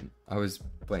 and I was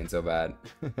playing so bad.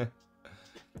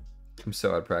 I'm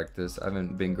so out of practice. I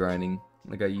haven't been grinding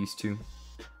like I used to.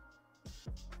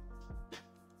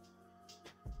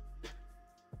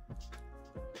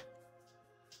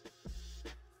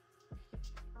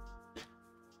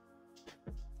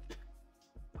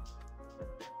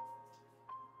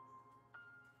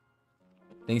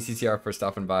 Thanks, CCR, for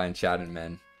stopping by and chatting,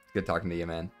 man. Good talking to you,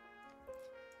 man.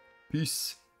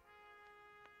 Peace.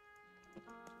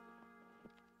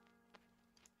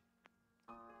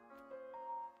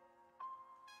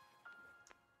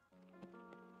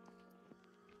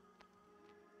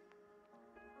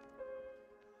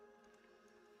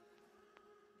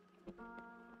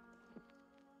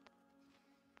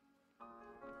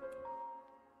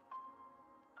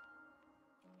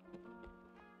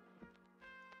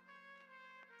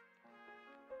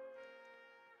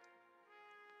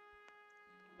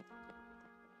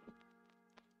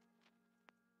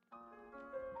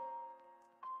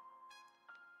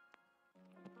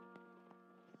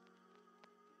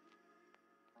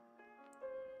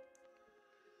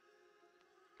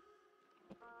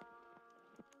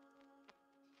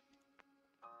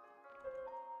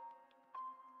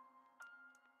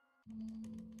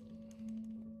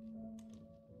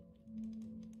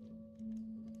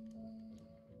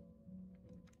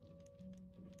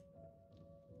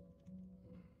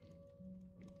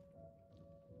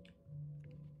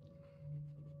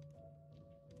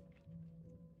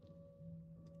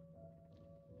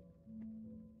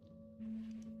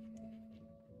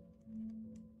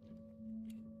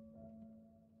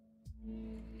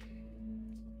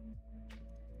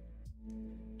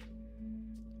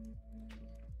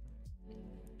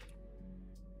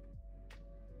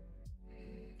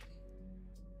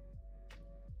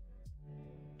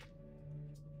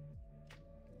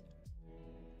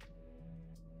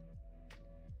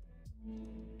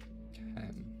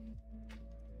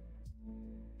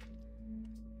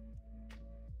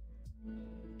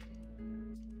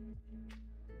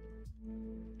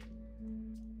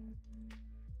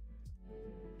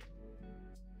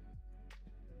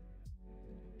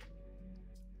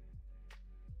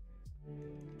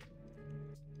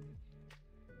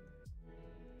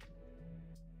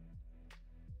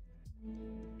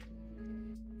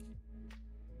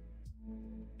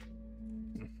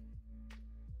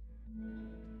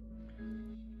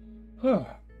 Huh.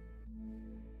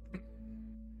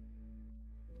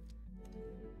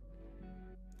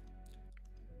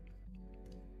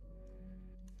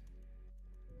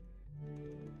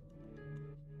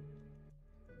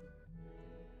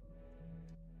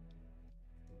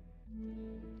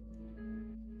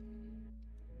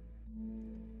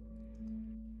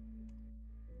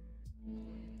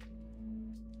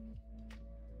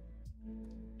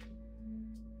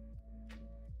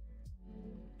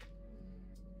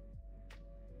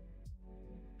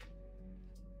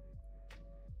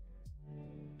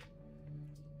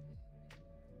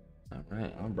 All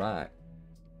right, all right.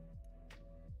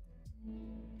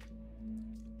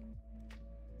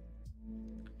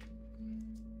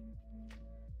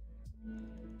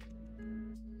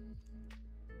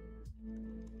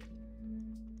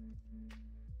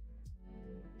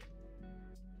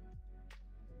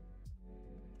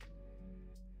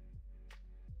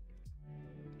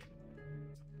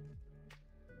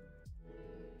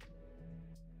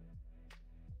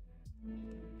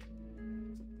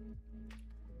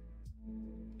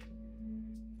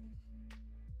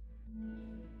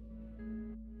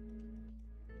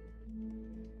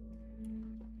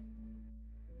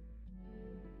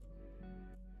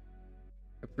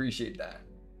 Appreciate that.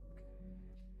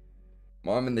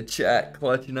 Mom in the chat,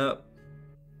 clutching up.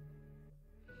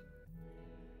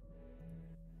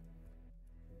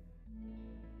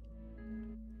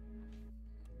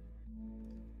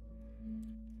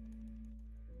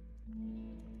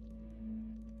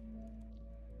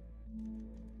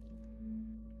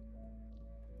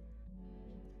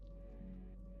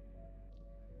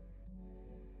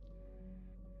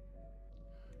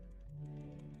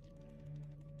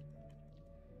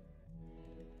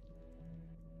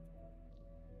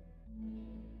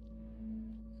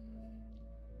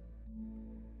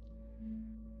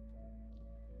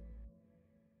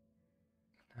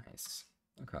 Nice.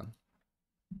 Okay.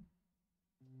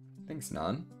 Thanks,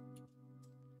 Nan.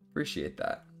 Appreciate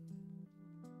that.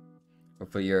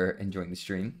 Hopefully you're enjoying the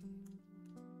stream.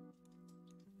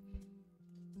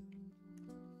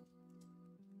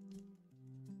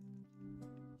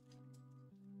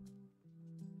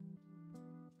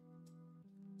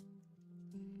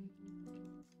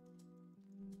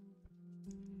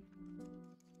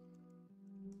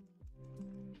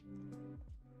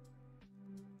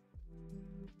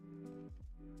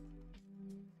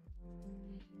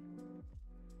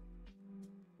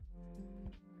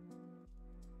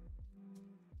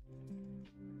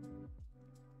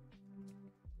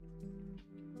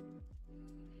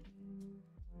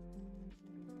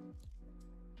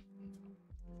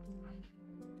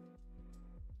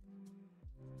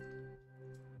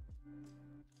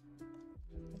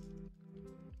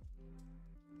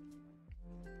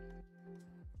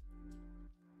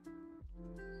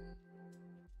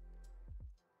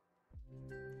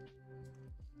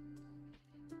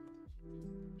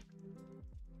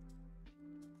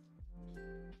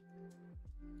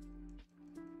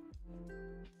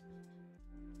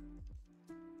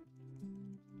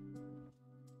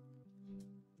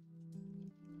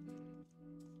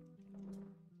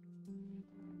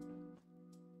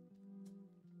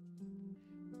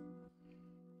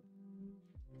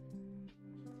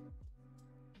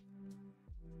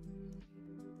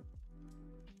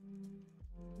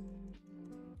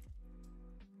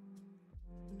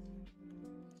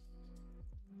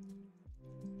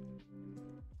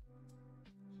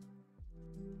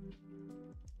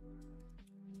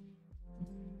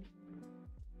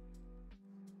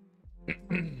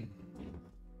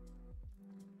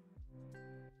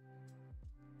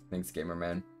 Thanks, gamer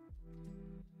man.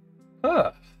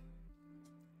 Huh.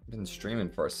 Been streaming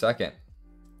for a second.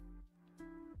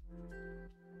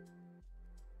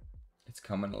 It's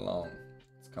coming along.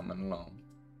 It's coming along.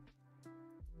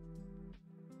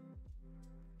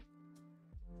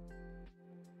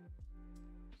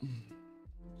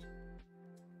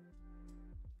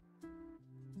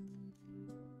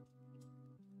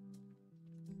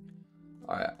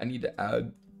 Alright, I need to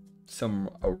add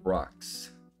some rocks.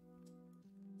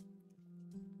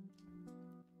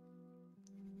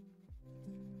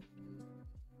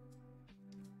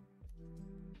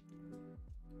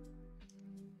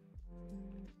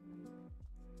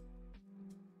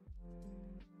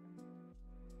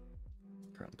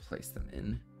 Try and place them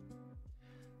in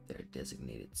their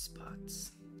designated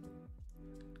spots.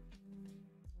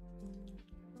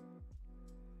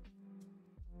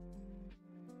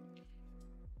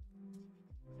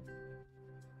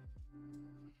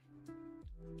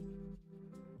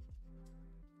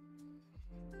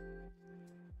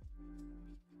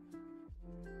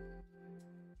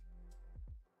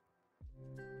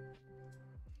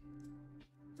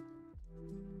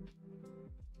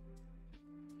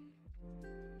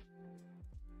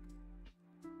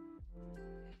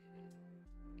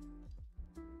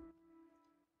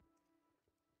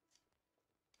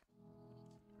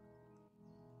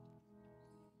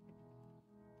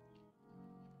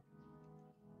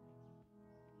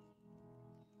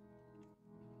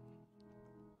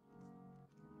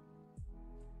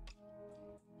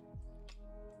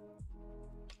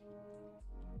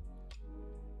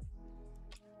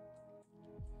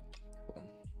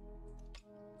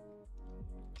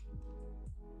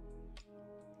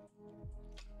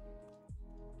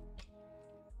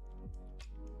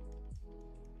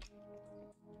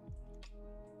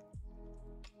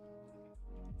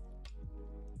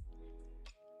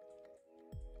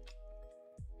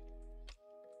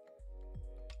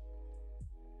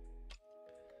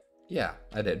 Yeah,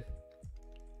 I did.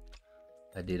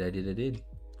 I did.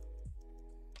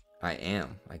 I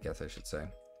am, I guess I should say.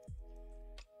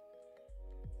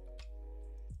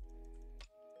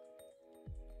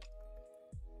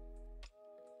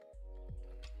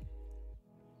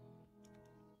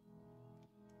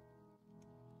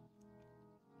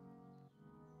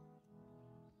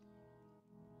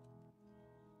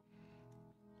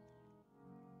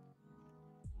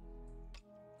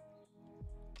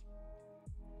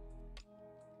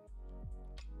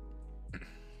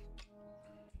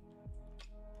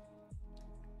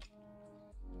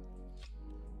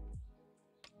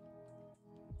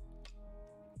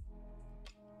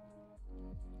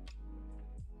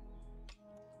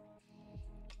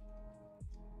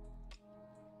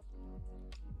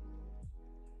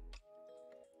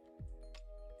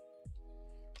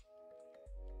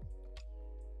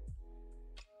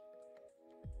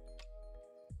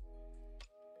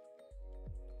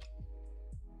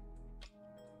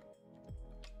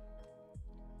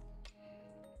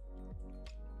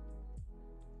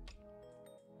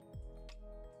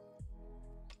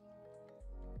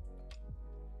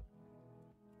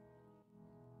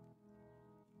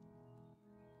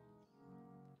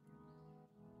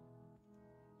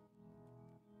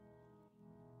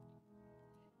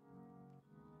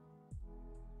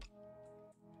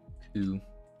 Cool.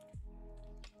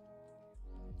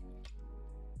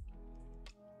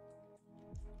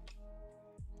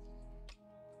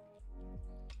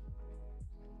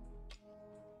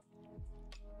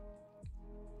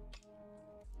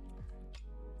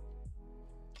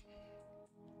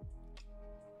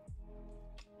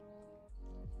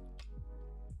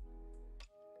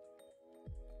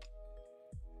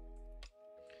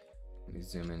 Let me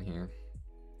zoom in here.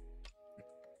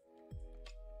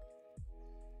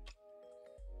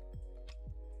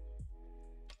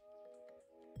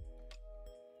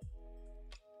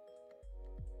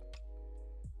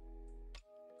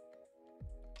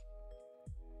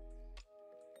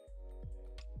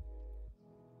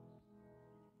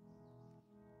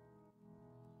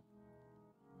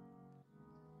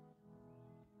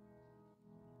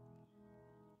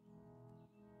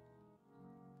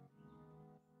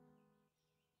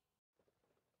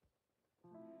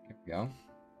 There we go. I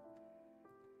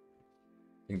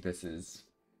think this is...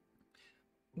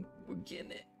 We're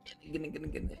getting it.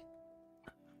 Getting it.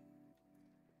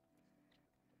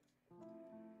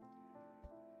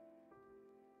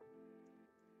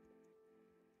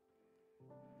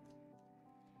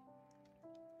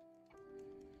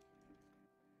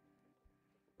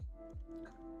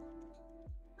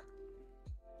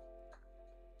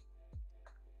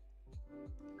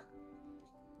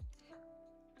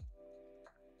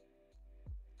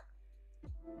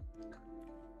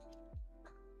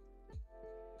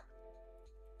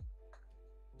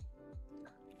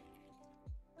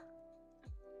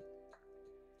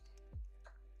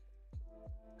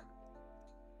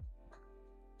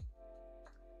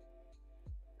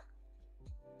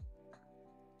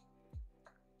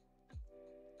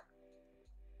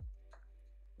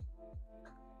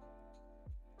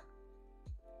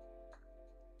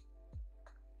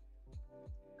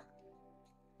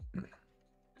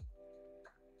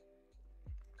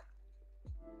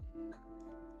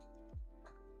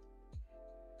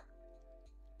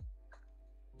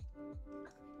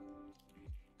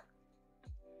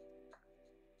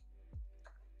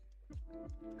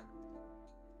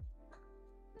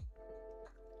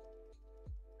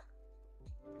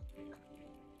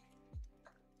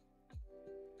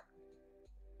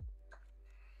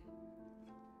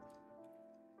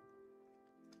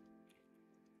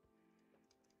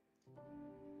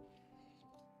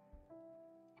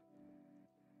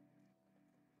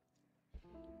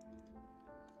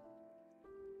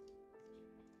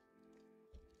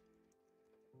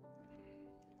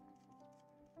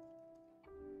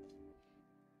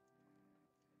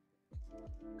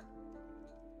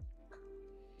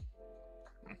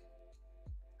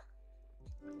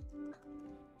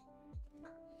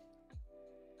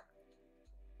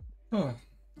 Oh,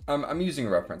 I'm using a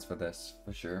reference for this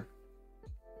for sure.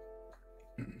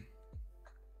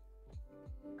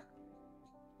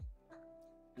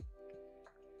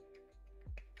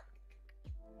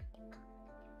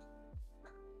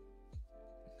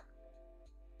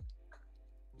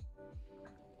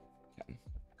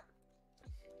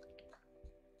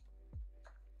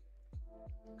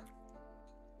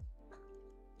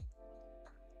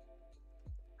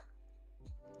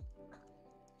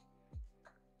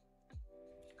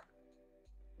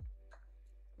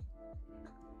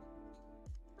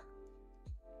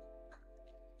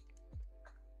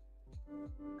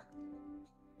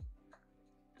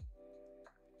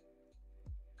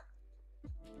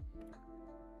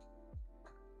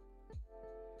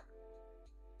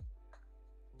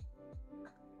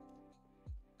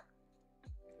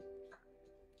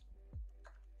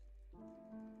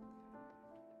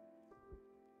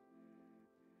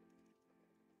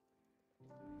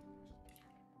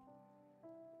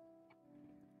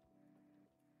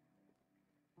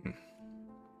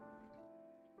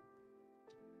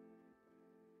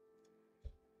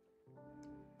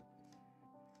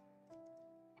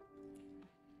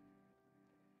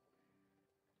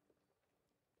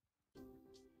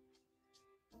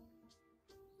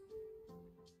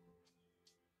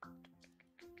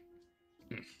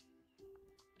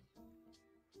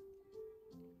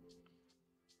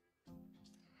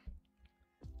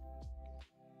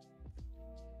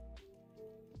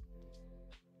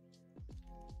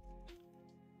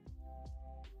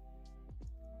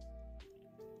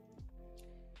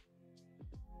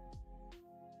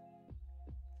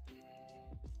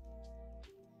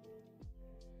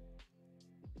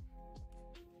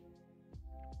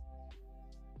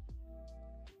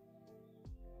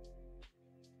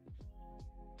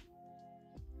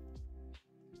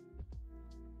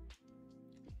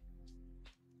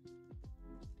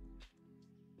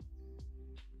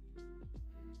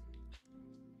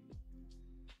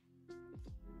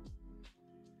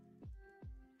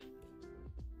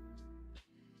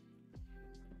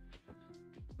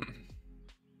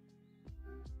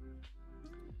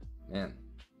 Man.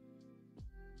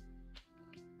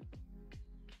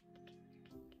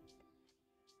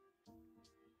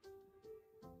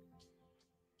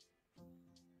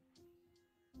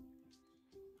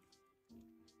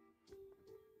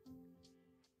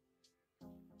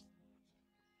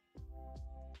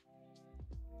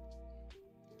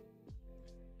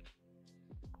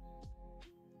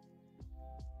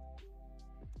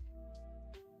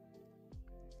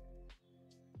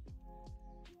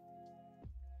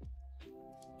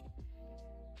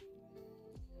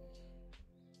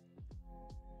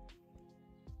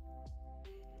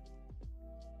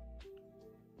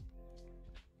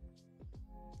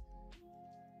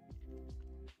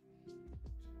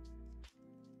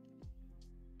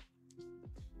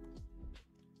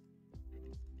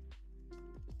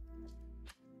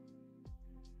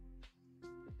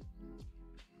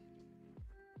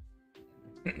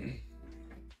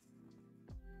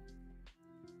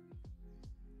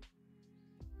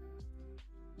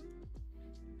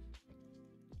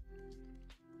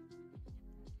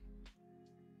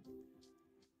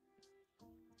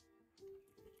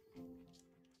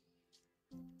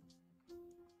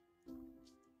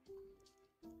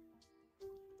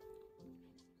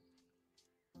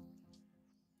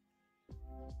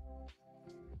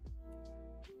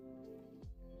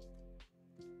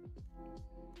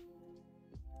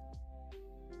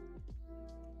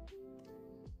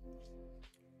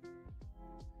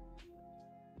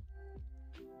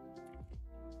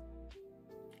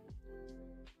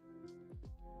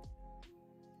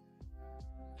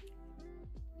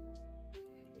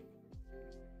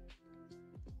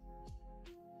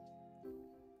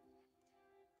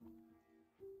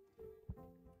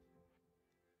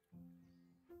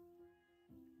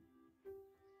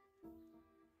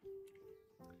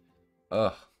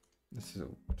 Ugh, this is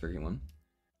a tricky one.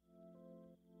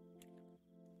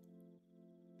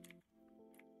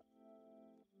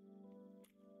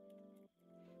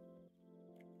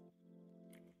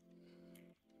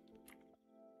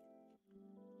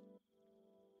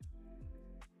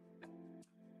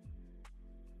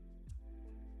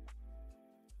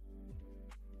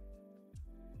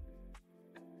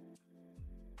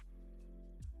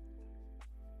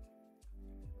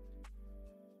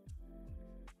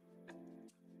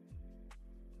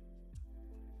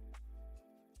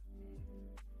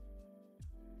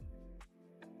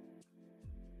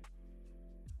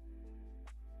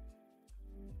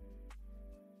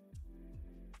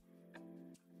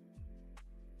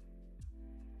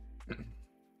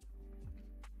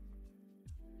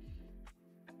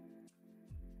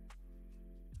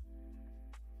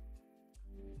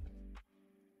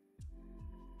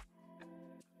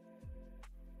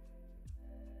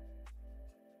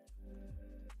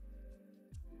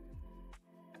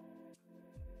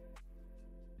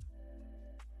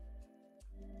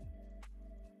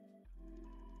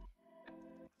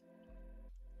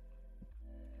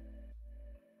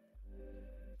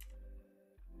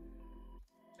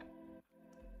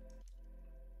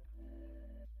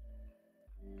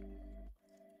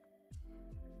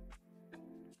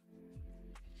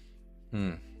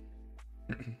 Hmm.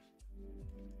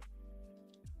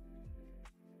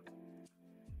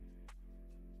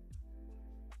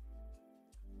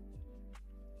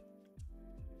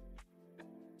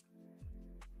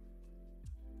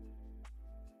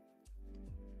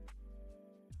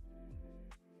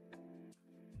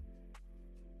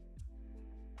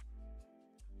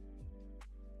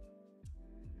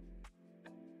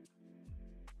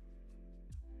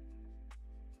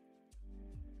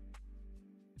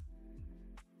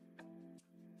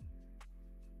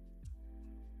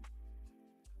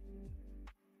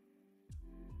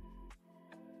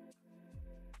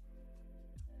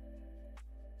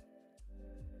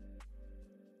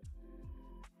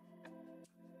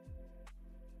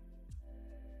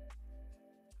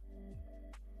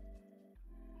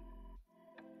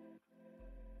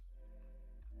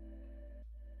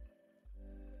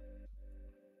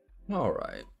 All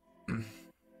right.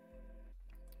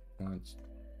 Let's...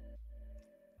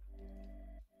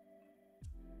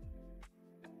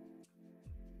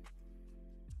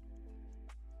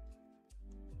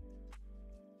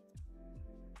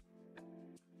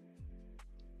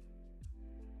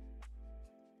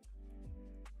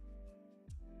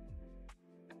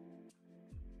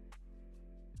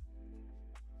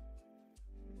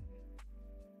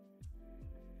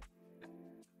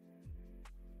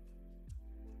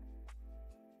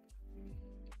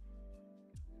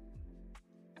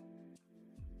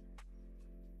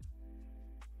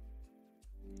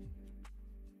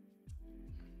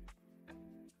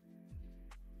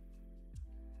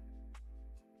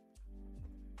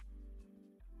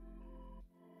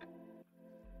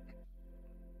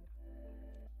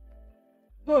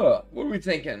 what are we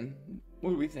thinking?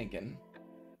 What are we thinking?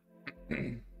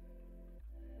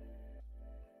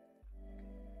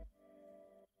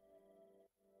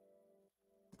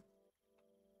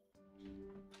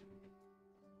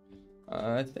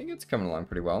 I think it's coming along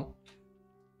pretty well.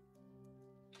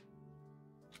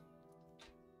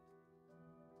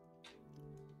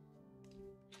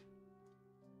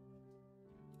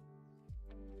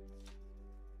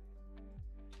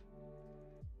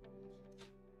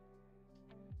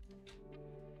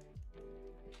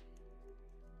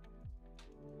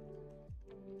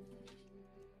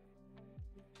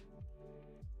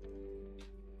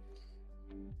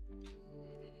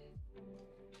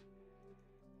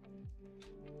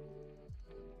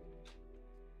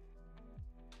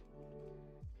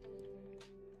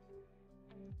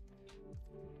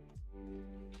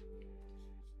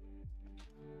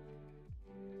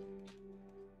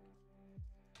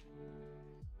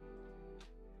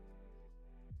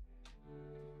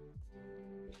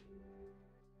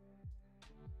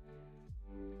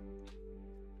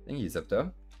 Thank you,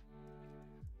 Zepto.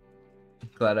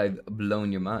 Glad I've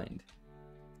blown your mind.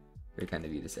 Very kind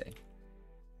of you to say.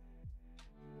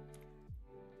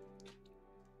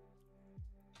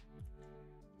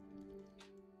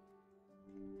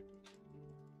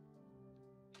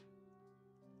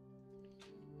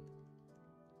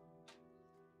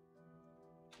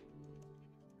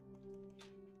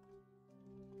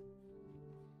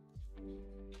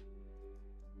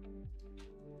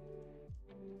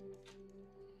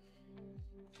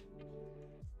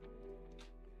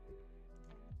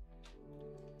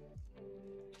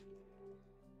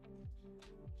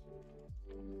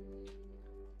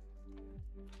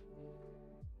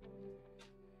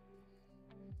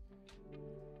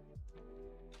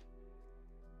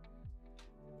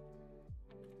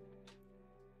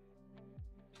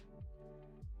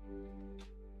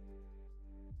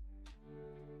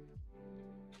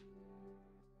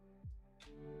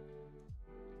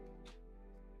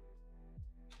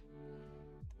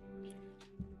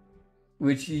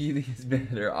 Which do you think is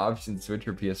better option, Switch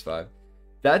or PS5?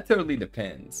 That totally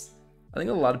depends. I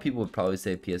think a lot of people would probably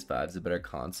say PS5 is a better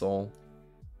console.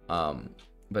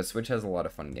 But Switch has a lot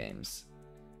of fun games.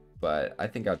 But I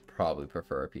think I'd probably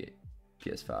prefer a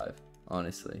PS5,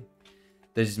 honestly.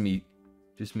 That's just me.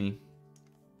 Just me.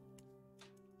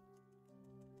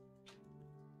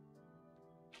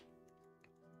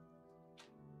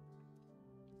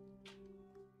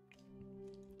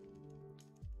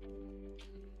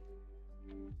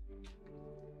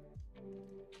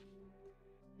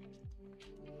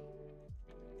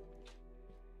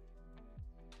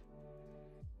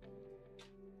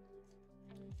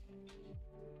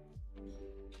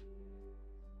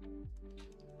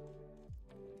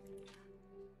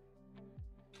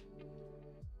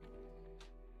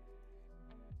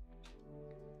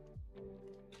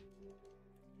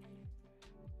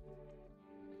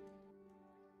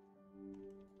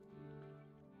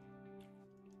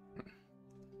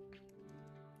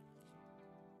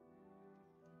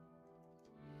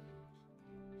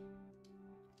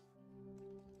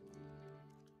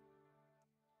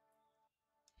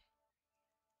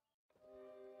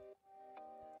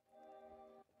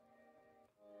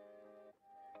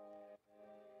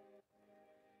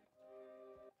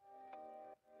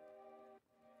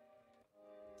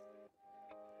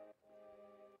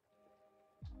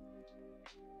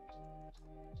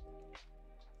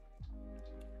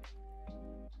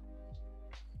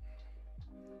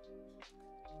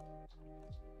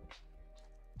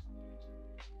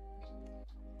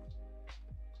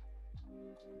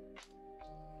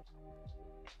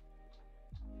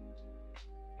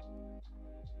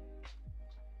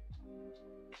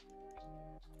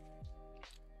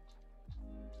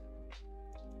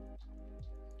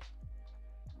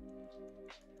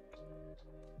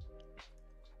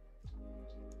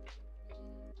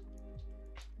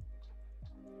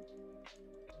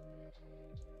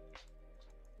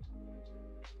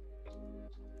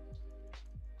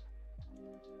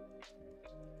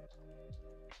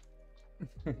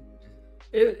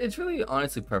 It's really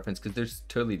honestly preference because they're just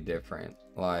totally different.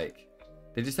 Like,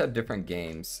 they just have different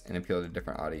games and appeal to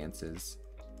different audiences.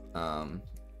 Like,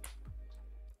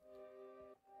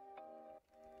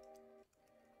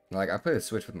 I play the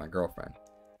Switch with my girlfriend,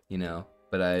 you know,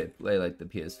 but I play like the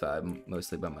PS5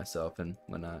 mostly by myself and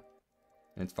whatnot.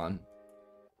 And it's fun.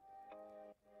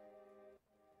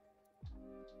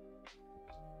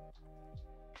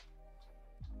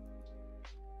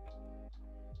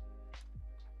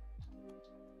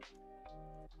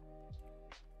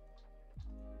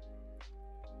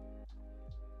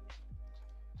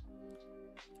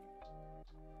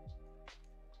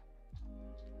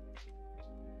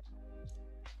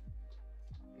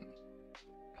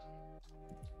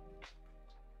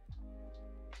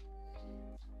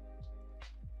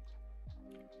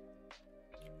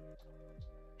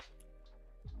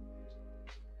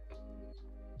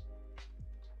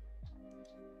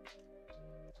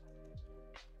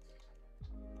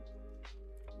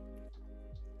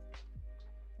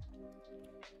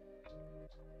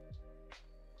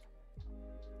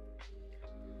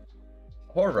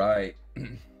 All right.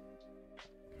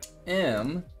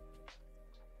 What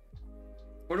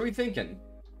are we thinking?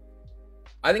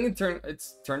 I think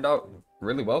it's turned out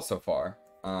really well so far.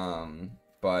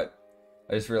 But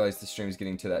I just realized the stream's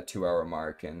getting to that 2-hour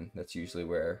mark, and that's usually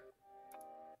where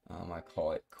I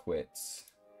call it quits.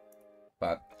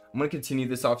 But I'm gonna continue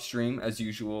this off stream as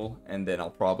usual, and then I'll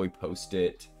probably post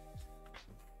it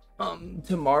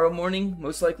tomorrow morning,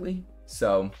 most likely.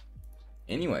 So,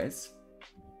 anyways,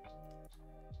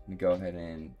 let me go ahead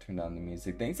and turn down the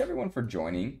music. Thanks everyone for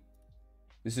joining.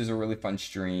 This is a really fun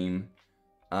stream.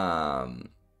 Yeah,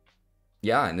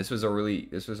 and this was a really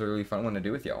fun one to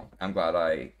do with y'all. I'm glad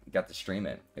I got to stream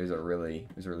it. It was a really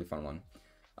fun one.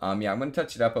 Yeah, I'm gonna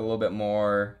touch it up a little bit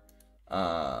more.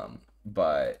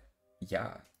 But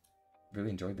yeah, really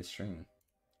enjoyed the stream.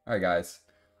 All right, guys,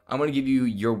 I'm gonna give you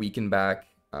your weekend back.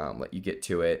 Let you get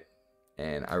to it,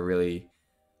 and I really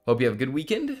hope you have a good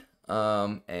weekend.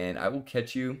 And I will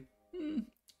catch you.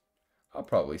 I'll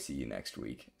probably see you next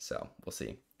week. So we'll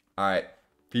see. All right,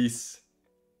 peace.